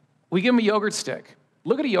 We give them a yogurt stick.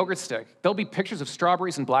 Look at a yogurt stick. There'll be pictures of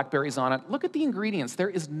strawberries and blackberries on it. Look at the ingredients. There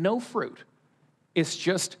is no fruit. It's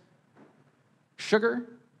just sugar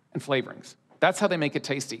and flavorings. That's how they make it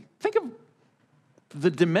tasty. Think of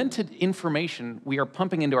the demented information we are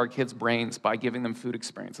pumping into our kids' brains by giving them food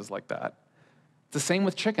experiences like that. It's the same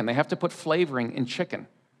with chicken. They have to put flavoring in chicken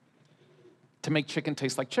to make chicken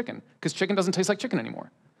taste like chicken, because chicken doesn't taste like chicken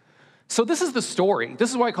anymore. So this is the story.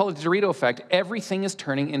 This is why I call it the Dorito effect. Everything is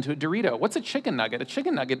turning into a Dorito. What's a chicken nugget? A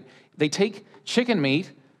chicken nugget, they take chicken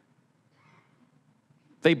meat,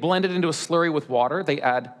 they blend it into a slurry with water, they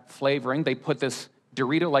add flavoring, they put this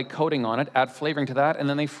Dorito-like coating on it, add flavoring to that, and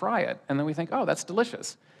then they fry it. And then we think, oh, that's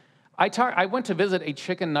delicious. I went to visit a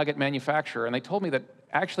chicken nugget manufacturer, and they told me that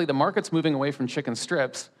actually the market's moving away from chicken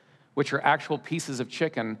strips, which are actual pieces of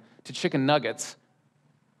chicken, to chicken nuggets,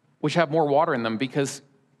 which have more water in them because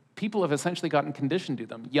people have essentially gotten conditioned to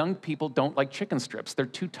them. Young people don't like chicken strips. They're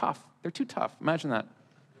too tough. They're too tough. Imagine that.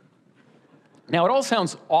 Now, it all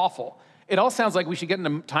sounds awful. It all sounds like we should get in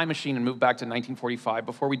a time machine and move back to 1945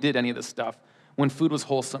 before we did any of this stuff, when food was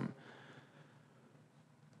wholesome.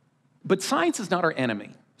 But science is not our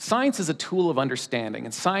enemy. Science is a tool of understanding,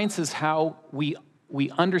 and science is how we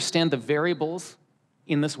understand the variables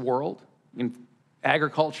in this world, in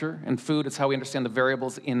agriculture and food. It's how we understand the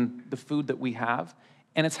variables in the food that we have,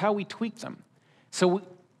 and it's how we tweak them. So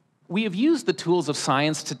we have used the tools of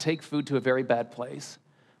science to take food to a very bad place,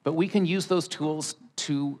 but we can use those tools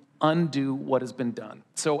to undo what has been done.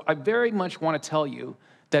 So I very much want to tell you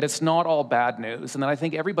that it's not all bad news, and that I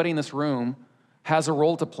think everybody in this room has a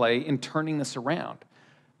role to play in turning this around.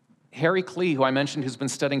 Harry Klee, who I mentioned, who's been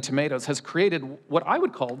studying tomatoes, has created what I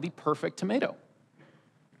would call the perfect tomato.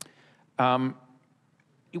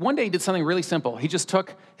 One day he did something really simple. He just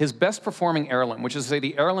took his best performing heirloom, which is to say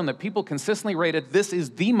the heirloom that people consistently rated, this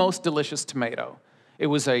is the most delicious tomato. It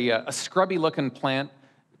was a scrubby looking plant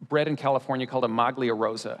bred in California called a Maglia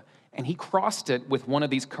rosa. And he crossed it with one of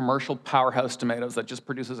these commercial powerhouse tomatoes that just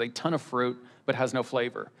produces a ton of fruit but has no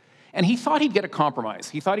flavor. And he thought he'd get a compromise.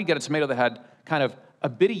 He thought he'd get a tomato that had kind of a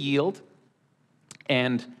bit of yield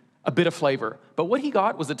and a bit of flavor. But what he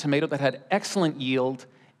got was a tomato that had excellent yield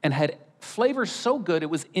and had flavor so good it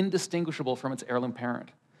was indistinguishable from its heirloom parent.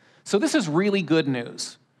 So this is really good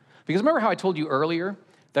news. Because remember how I told you earlier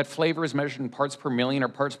that flavor is measured in parts per million or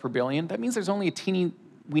parts per billion? That means there's only a teeny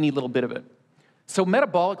weeny little bit of it. So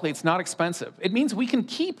metabolically, it's not expensive. It means we can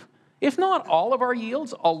keep, if not all of our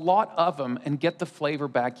yields, a lot of them and get the flavor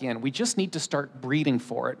back in. We just need to start breeding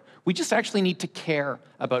for it. We just actually need to care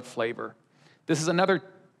about flavor. This is another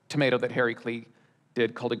tomato that Harry Klee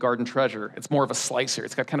did called a garden treasure. It's more of a slicer.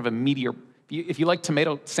 It's got kind of a meatier, if you like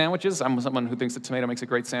tomato sandwiches, I'm someone who thinks that tomato makes a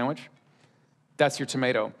great sandwich, that's your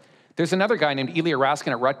tomato. There's another guy named Ilya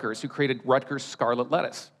Raskin at Rutgers who created Rutgers scarlet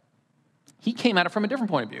lettuce. He came at it from a different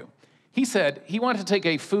point of view. He said he wanted to take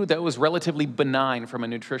a food that was relatively benign from a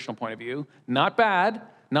nutritional point of view, not bad,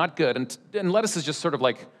 not good, and lettuce is just sort of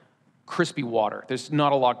like crispy water. There's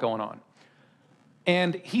not a lot going on.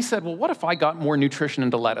 And he said, well, what if I got more nutrition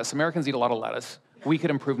into lettuce? Americans eat a lot of lettuce. We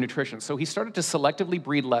could improve nutrition. So he started to selectively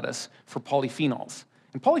breed lettuce for polyphenols.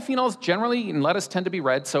 And polyphenols generally in lettuce tend to be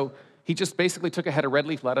red, so he just basically took a head of red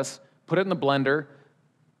leaf lettuce, put it in the blender,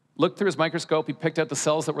 looked through his microscope, he picked out the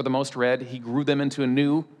cells that were the most red, he grew them into a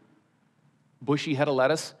new bushy head of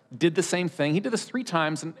lettuce, did the same thing. He did this 3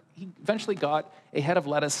 times, and he eventually got a head of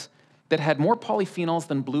lettuce that had more polyphenols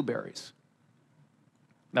than blueberries.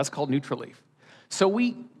 That's called Nutraleaf. So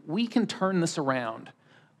we can turn this around.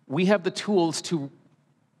 We have the tools to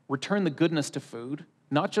return the goodness to food,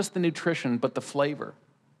 not just the nutrition, but the flavor.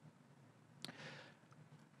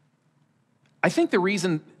 I think the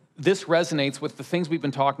reason this resonates with the things we've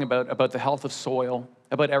been talking about the health of soil,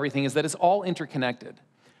 about everything, is that it's all interconnected.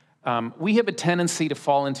 We have a tendency to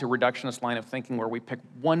fall into a reductionist line of thinking where we pick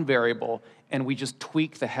one variable and we just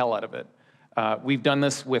tweak the hell out of it. We've done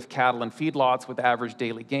this with cattle and feedlots with average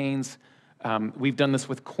daily gains. We've done this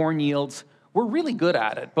with corn yields. We're really good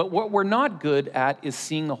at it, but what we're not good at is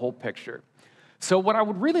seeing the whole picture. So what I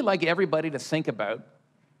would really like everybody to think about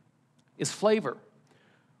is flavor.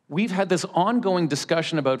 We've had this ongoing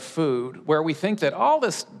discussion about food where we think that all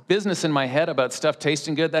this business in my head about stuff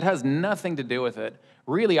tasting good, that has nothing to do with it.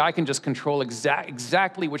 Really, I can just control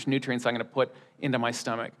exactly which nutrients I'm going to put into my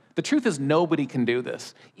stomach. The truth is nobody can do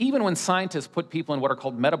this. Even when scientists put people in what are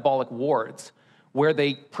called metabolic wards, where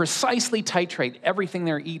they precisely titrate everything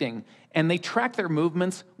they're eating, and they track their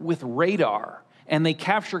movements with radar, and they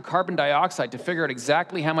capture carbon dioxide to figure out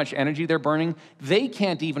exactly how much energy they're burning, they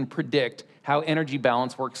can't even predict how energy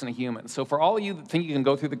balance works in a human. So for all of you that think you can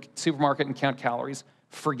go through the supermarket and count calories,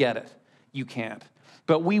 forget it. You can't.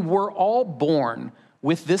 But we were all born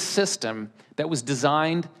with this system that was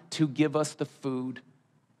designed to give us the food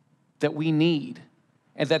that we need,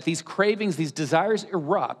 and that these cravings, these desires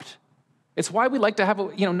erupt. It's why we like to have,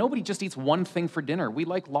 nobody just eats one thing for dinner. We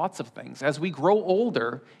like lots of things. As we grow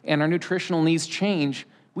older and our nutritional needs change,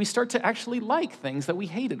 we start to actually like things that we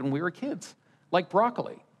hated when we were kids, like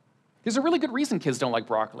broccoli. There's a really good reason kids don't like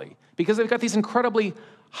broccoli, because they've got these incredibly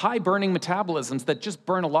high-burning metabolisms that just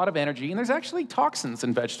burn a lot of energy, and there's actually toxins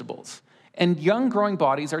in vegetables. And young growing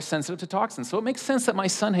bodies are sensitive to toxins. So it makes sense that my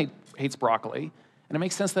son hates broccoli, and it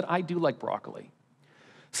makes sense that I do like broccoli.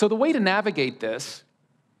 So the way to navigate this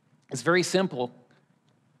is very simple.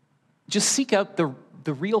 Just seek out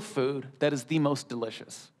the real food that is the most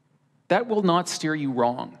delicious. That will not steer you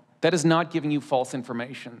wrong. That is not giving you false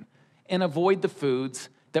information. And avoid the foods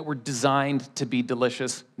that were designed to be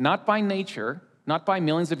delicious, not by nature, not by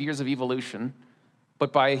millions of years of evolution,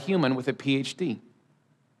 but by a human with a PhD.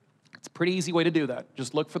 It's a pretty easy way to do that.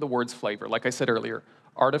 Just look for the words flavor. Like I said earlier,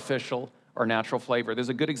 artificial or natural flavor. There's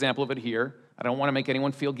a good example of it here. I don't want to make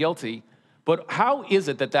anyone feel guilty, but how is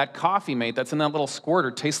it that that coffee mate that's in that little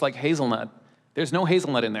squirter tastes like hazelnut? There's no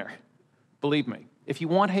hazelnut in there. Believe me. If you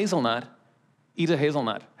want hazelnut, eat a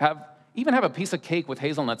hazelnut. Even have a piece of cake with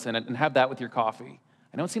hazelnuts in it and have that with your coffee.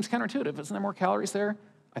 I know it seems counterintuitive. Isn't there more calories there?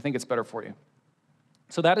 I think it's better for you.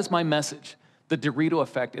 So that is my message, the Dorito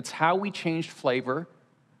effect. It's how we changed flavor.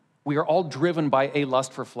 We are all driven by a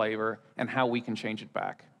lust for flavor and how we can change it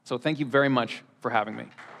back. So thank you very much for having me.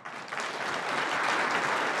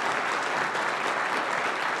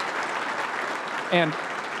 And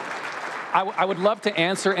I would love to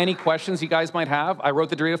answer any questions you guys might have. I wrote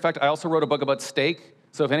The Dorito Effect. I also wrote a book about steak.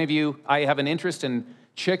 So if any of you, I have an interest in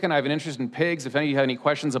chicken, I have an interest in pigs. If any of you have any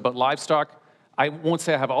questions about livestock, I won't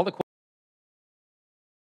say I have all the questions.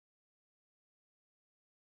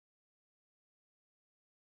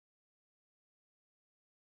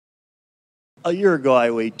 A year ago,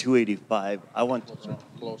 I weighed 285. I went to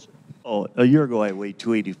Closer. Oh, a year ago, I weighed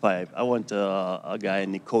 285. I went to a guy,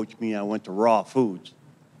 and he coached me. I went to raw foods,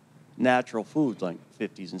 natural foods like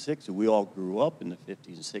 50s and 60s. We all grew up in the 50s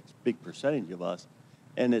and 60s, big percentage of us.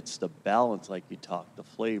 And it's the balance, like you talked, the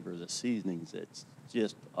flavor, the seasonings. It's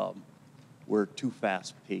just, we're too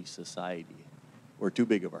fast-paced society. We're too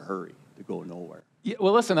big of a hurry to go nowhere. Yeah,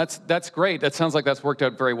 well, listen, that's great. That sounds like that's worked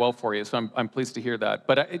out very well for you, so I'm pleased to hear that.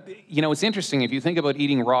 But, it's interesting. If you think about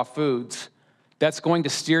eating raw foods, that's going to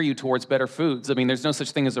steer you towards better foods. I mean, there's no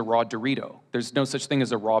such thing as a raw Dorito. There's no such thing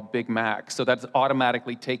as a raw Big Mac. So that's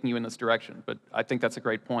automatically taking you in this direction. But I think that's a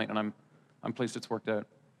great point, and I'm pleased it's worked out.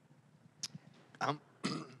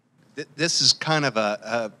 This is kind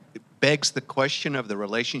of it begs the question of the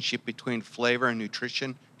relationship between flavor and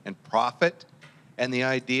nutrition and profit, and the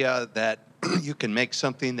idea that you can make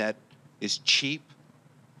something that is cheap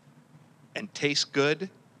and tastes good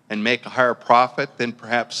and make a higher profit than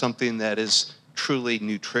perhaps something that is truly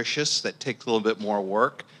nutritious, that takes a little bit more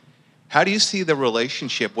work. How do you see the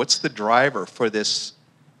relationship? What's the driver for this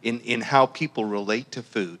in how people relate to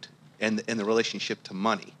food and the relationship to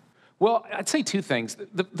money? Well, I'd say two things.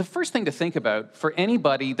 The first thing to think about for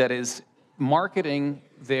anybody that is marketing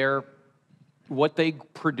what they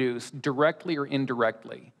produce directly or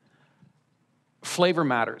indirectly, Flavor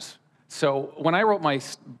matters. So when I wrote my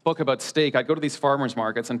book about steak, I'd go to these farmers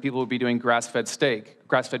markets and people would be doing grass-fed steak,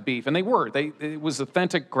 grass-fed beef, and they were. It was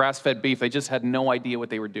authentic grass-fed beef. They just had no idea what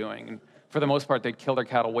they were doing. And for the most part, they'd kill their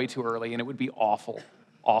cattle way too early, and it would be awful,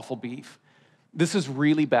 awful beef. This is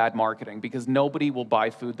really bad marketing because nobody will buy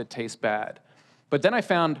food that tastes bad. But then I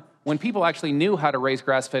found when people actually knew how to raise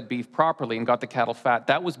grass-fed beef properly and got the cattle fat,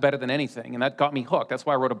 that was better than anything, and that got me hooked. That's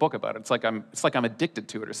why I wrote a book about it. It's like I'm addicted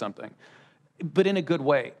to it or something, but in a good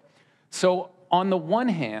way. So on the one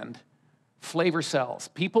hand, flavor sells.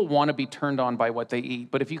 People want to be turned on by what they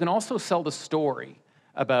eat. But if you can also sell the story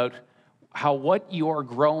about how what you're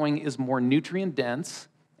growing is more nutrient dense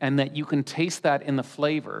and that you can taste that in the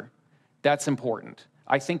flavor, that's important.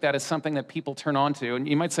 I think that is something that people turn on to. And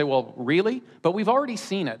you might say, well, really? But we've already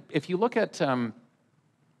seen it. If you look at,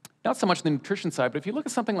 not so much the nutrition side, but if you look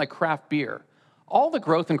at something like craft beer, all the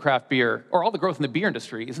growth in craft beer, or all the growth in the beer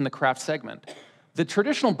industry is in the craft segment. The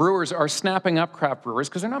traditional brewers are snapping up craft brewers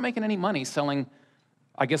because they're not making any money selling,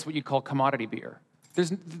 I guess, what you'd call commodity beer.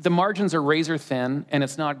 The margins are razor thin, and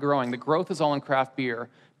it's not growing. The growth is all in craft beer.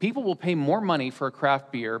 People will pay more money for a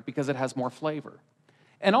craft beer because it has more flavor.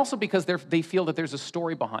 And also because they feel that there's a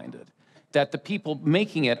story behind it, that the people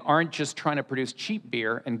making it aren't just trying to produce cheap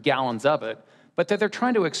beer and gallons of it, but that they're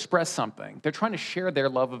trying to express something. They're trying to share their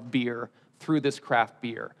love of beer through this craft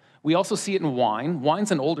beer. We also see it in wine.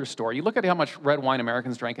 Wine's an older story. You look at how much red wine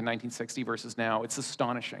Americans drank in 1960 versus now, it's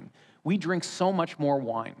astonishing. We drink so much more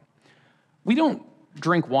wine. We don't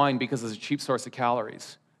drink wine because it's a cheap source of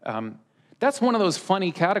calories. That's one of those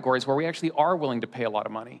funny categories where we actually are willing to pay a lot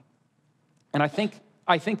of money. And I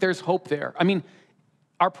think there's hope there. I mean,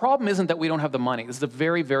 our problem isn't that we don't have the money. This is a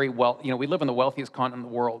very, very we live in the wealthiest continent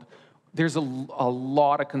in the world. There's a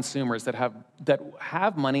lot of consumers that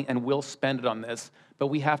have money and will spend it on this, but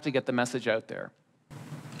we have to get the message out there.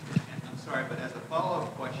 I'm sorry, but as a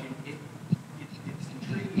follow-up question, it's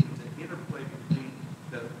intriguing the interplay between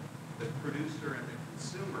the producer and the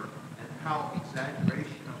consumer and how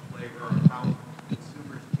exaggeration of flavor or how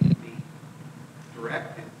consumers can be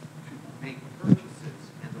directed to make purchases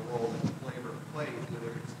and the role that flavor plays,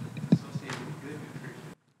 whether it's associated with good nutrition.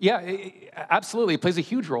 Yeah, absolutely. It plays a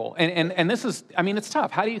huge role. And this is, I mean, it's tough.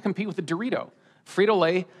 How do you compete with a Dorito?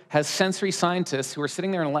 Frito-Lay has sensory scientists who are sitting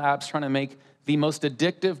there in labs trying to make the most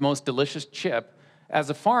addictive, most delicious chip. As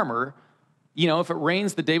a farmer, if it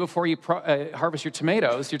rains the day before you harvest your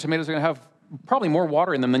tomatoes are going to have probably more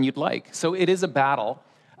water in them than you'd like. So it is a battle.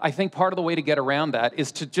 I think part of the way to get around that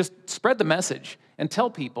is to just spread the message and tell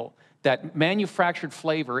people that manufactured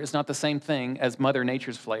flavor is not the same thing as Mother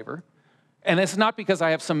Nature's flavor. And it's not because I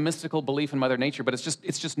have some mystical belief in Mother Nature, but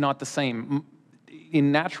it's just not the same.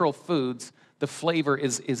 In natural foods, the flavor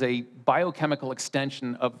is a biochemical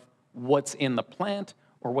extension of what's in the plant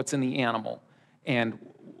or what's in the animal. And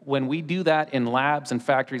when we do that in labs and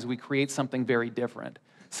factories, we create something very different.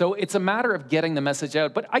 So it's a matter of getting the message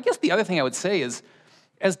out. But I guess the other thing I would say is,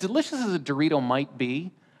 as delicious as a Dorito might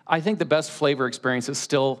be, I think the best flavor experiences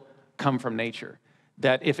still come from nature.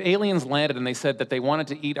 That if aliens landed and they said that they wanted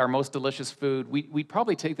to eat our most delicious food, we'd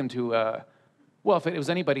probably take them to, well, if it was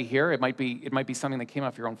anybody here, it might be something that came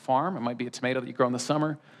off your own farm. It might be a tomato that you grow in the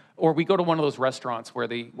summer. Or we go to one of those restaurants where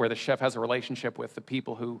the chef has a relationship with the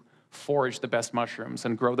people who forage the best mushrooms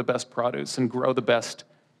and grow the best produce and grow the best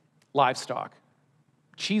livestock.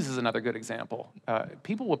 Cheese is another good example.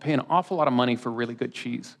 People will pay an awful lot of money for really good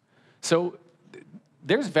cheese. So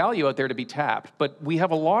there's value out there to be tapped, but we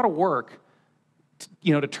have a lot of work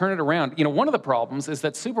to turn it around. One of the problems is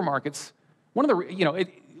that supermarkets, one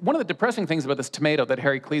of the depressing things about this tomato that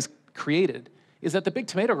Harry Cleese created is that the big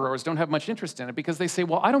tomato growers don't have much interest in it because they say,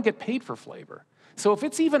 well, I don't get paid for flavor. So if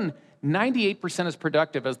it's even 98% as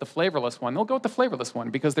productive as the flavorless one, they'll go with the flavorless one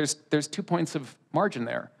because there's 2 points of margin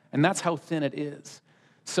there, and that's how thin it is.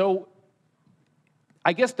 So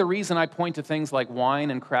I guess the reason I point to things like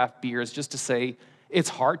wine and craft beer is just to say it's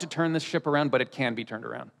hard to turn this ship around, but it can be turned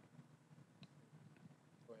around.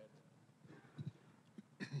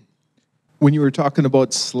 When you were talking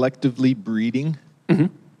about selectively breeding,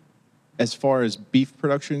 as far as beef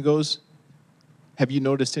production goes, have you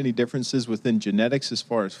noticed any differences within genetics as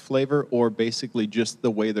far as flavor, or basically just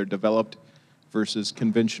the way they're developed versus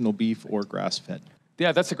conventional beef or grass-fed?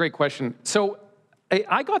 Yeah, that's a great question. So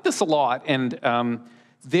I got this a lot, and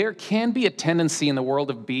there can be a tendency in the world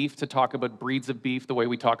of beef to talk about breeds of beef the way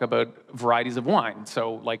we talk about varieties of wine.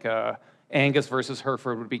 So like Angus versus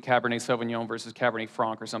Hereford would be Cabernet Sauvignon versus Cabernet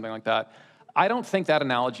Franc or something like that. I don't think that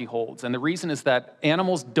analogy holds, and the reason is that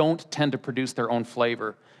animals don't tend to produce their own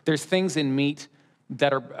flavor. There's things in meat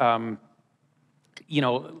that are,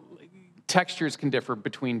 textures can differ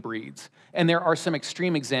between breeds. And there are some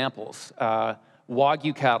extreme examples.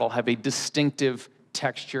 Wagyu cattle have a distinctive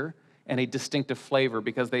texture and a distinctive flavor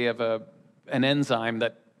because they have an enzyme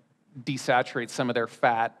that desaturates some of their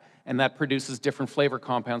fat, and that produces different flavor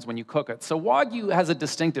compounds when you cook it. So Wagyu has a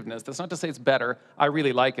distinctiveness. That's not to say it's better. I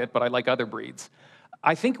really like it, but I like other breeds.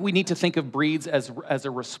 I think we need to think of breeds as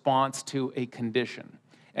a response to a condition.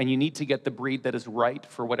 And you need to get the breed that is right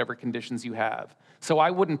for whatever conditions you have. So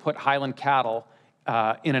I wouldn't put Highland cattle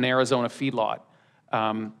in an Arizona feedlot,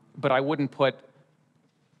 but I wouldn't put,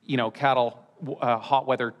 cattle, hot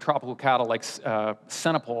weather tropical cattle like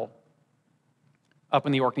Senepal up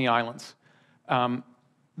in the Orkney Islands.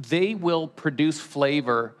 They will produce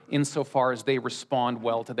flavor insofar as they respond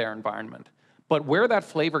well to their environment. But where that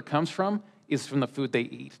flavor comes from is from the food they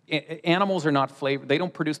eat. Animals are not flavor, they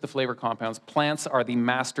don't produce the flavor compounds. Plants are the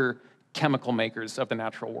master chemical makers of the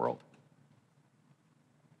natural world.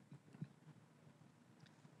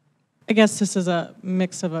 I guess this is a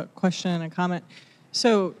mix of a question and a comment.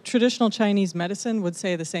 So traditional Chinese medicine would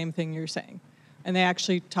say the same thing you're saying. And they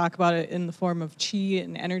actually talk about it in the form of qi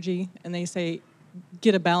and energy. And they say,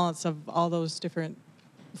 get a balance of all those different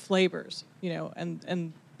flavors,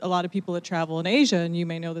 and a lot of people that travel in Asia, and you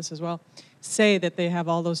may know this as well, say that they have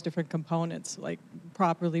all those different components, like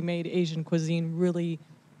properly made Asian cuisine really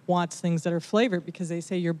wants things that are flavored because they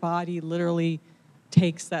say your body literally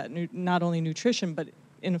takes that, not only nutrition, but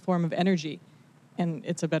in a form of energy. And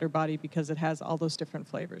it's a better body because it has all those different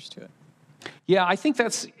flavors to it. Yeah, I think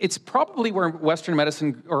it's probably where Western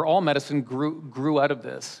medicine, or all medicine, grew out of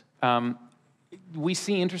this. We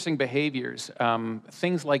see interesting behaviors,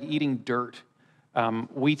 things like eating dirt.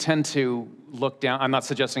 We tend to look down. I'm not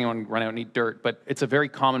suggesting anyone run out and eat dirt, but it's a very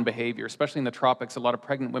common behavior, especially in the tropics. A lot of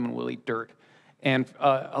pregnant women will eat dirt. And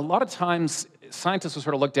a lot of times, scientists will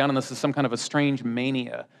sort of look down on this as some kind of a strange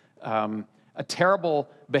mania, a terrible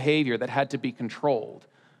behavior that had to be controlled.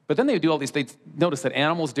 But then they would do all these, they notice that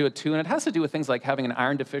animals do it too, and it has to do with things like having an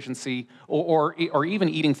iron deficiency or even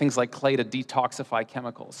eating things like clay to detoxify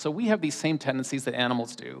chemicals. So we have these same tendencies that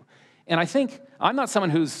animals do. And I think, I'm not someone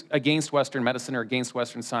who's against Western medicine or against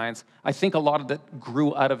Western science. I think a lot of that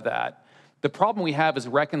grew out of that. The problem we have is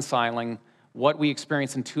reconciling what we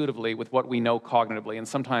experience intuitively with what we know cognitively, and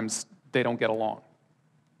sometimes they don't get along.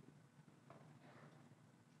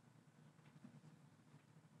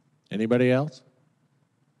 Anybody else?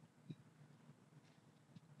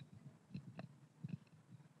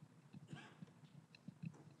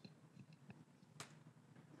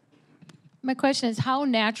 My question is, how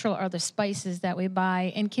natural are the spices that we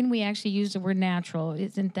buy, and can we actually use the word natural?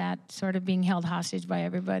 Isn't that sort of being held hostage by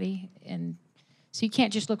everybody? And so you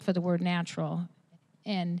can't just look for the word natural.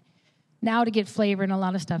 And now to get flavor and a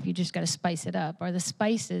lot of stuff, you just got to spice it up. Are the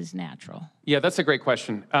spices natural? Yeah, that's a great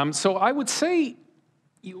question. So I would say,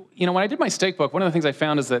 when I did my steak book, one of the things I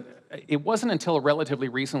found is that it wasn't until relatively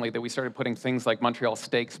recently that we started putting things like Montreal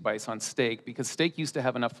steak spice on steak, because steak used to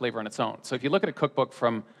have enough flavor on its own. So if you look at a cookbook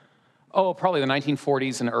from probably the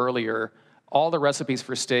 1940s and earlier, all the recipes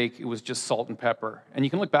for steak, it was just salt and pepper. And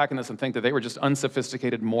you can look back on this and think that they were just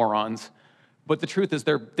unsophisticated morons. But the truth is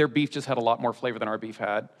their beef just had a lot more flavor than our beef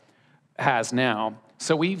has now.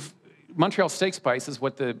 So Montreal steak spice is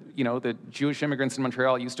what the Jewish immigrants in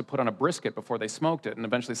Montreal used to put on a brisket before they smoked it. And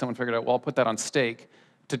eventually someone figured out, well, I'll put that on steak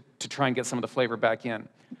to try and get some of the flavor back in.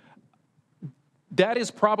 That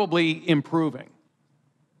is probably improving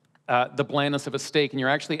the blandness of a steak, and you're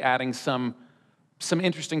actually adding some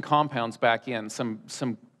interesting compounds back in,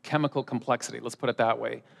 some chemical complexity, let's put it that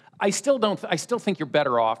way. I still think you're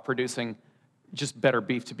better off producing just better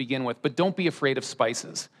beef to begin with, but don't be afraid of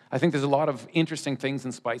spices. I think there's a lot of interesting things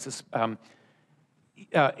in spices.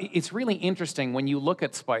 It's really interesting when you look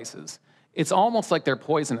at spices. It's almost like they're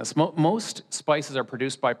poisonous. Most spices are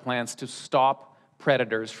produced by plants to stop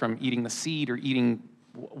predators from eating the seed or eating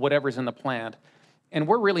whatever's in the plant. And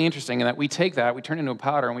we're really interesting in that we take that, we turn it into a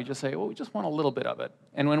powder, and we just say, well, we just want a little bit of it.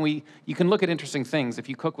 And you can look at interesting things. If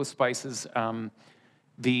you cook with spices,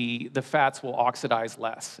 the fats will oxidize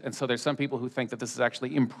less. And so there's some people who think that this is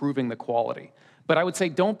actually improving the quality. But I would say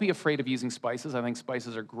don't be afraid of using spices. I think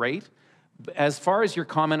spices are great. As far as your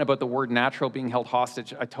comment about the word natural being held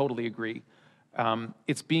hostage, I totally agree.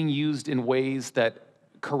 It's being used in ways that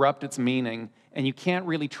corrupt its meaning, and you can't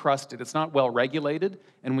really trust it. It's not well regulated,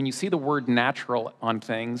 and when you see the word natural on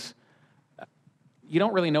things, you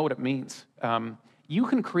don't really know what it means. You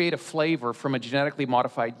can create a flavor from a genetically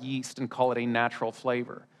modified yeast and call it a natural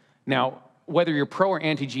flavor. Now, whether you're pro or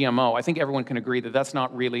anti-GMO, I think everyone can agree that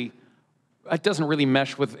it doesn't really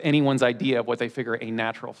mesh with anyone's idea of what they figure a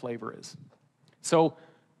natural flavor is. So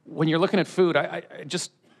when you're looking at food,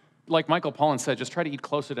 like Michael Pollan said, just try to eat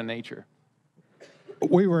closer to nature.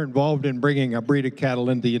 We were involved in bringing a breed of cattle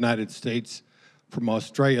into the United States from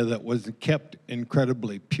Australia that was kept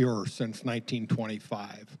incredibly pure since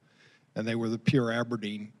 1925. And they were the pure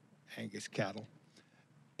Aberdeen Angus cattle.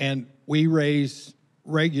 And we raise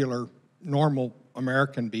regular, normal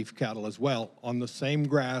American beef cattle as well on the same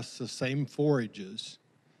grass, the same forages.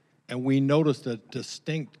 And we noticed a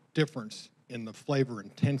distinct difference in the flavor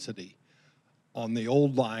intensity on the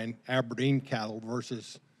old line Aberdeen cattle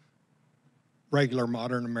versus regular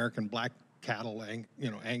modern American black cattle,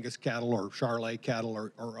 Angus cattle or Charolais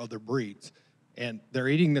cattle or other breeds. And they're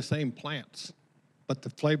eating the same plants, but the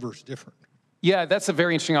flavor's different. Yeah, that's a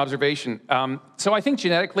very interesting observation. So I think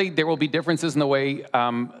genetically there will be differences in the way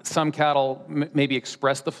some cattle maybe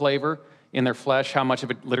express the flavor in their flesh, how much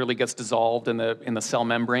of it literally gets dissolved in the cell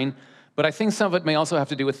membrane. But I think some of it may also have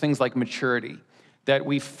to do with things like maturity, that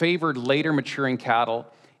we favored later maturing cattle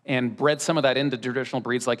and bred some of that into traditional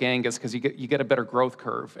breeds like Angus because you get a better growth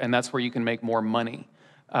curve, and that's where you can make more money.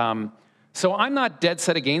 So I'm not dead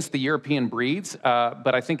set against the European breeds,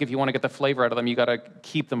 but I think if you want to get the flavor out of them, you got to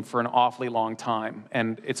keep them for an awfully long time.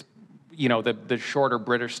 And it's, the shorter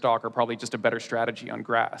British stock are probably just a better strategy on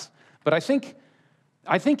grass. But I think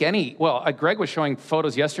Greg was showing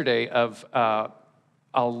photos yesterday of a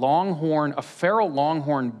feral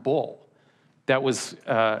longhorn bull that was,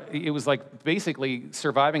 it was like basically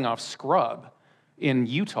surviving off scrub in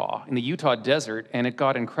Utah, in the Utah desert, and it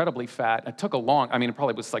got incredibly fat. It took it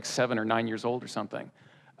probably was like 7 or 9 years old or something.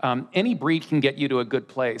 Any breed can get you to a good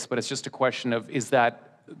place, but it's just a question of, is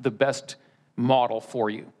that the best model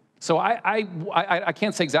for you? So I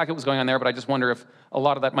can't say exactly what's going on there, but I just wonder if a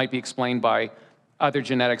lot of that might be explained by other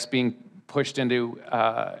genetics being pushed into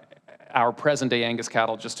our present-day Angus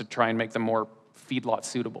cattle just to try and make them more feedlot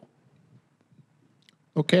suitable.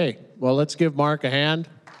 Okay, well, let's give Mark a hand.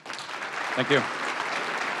 Thank you.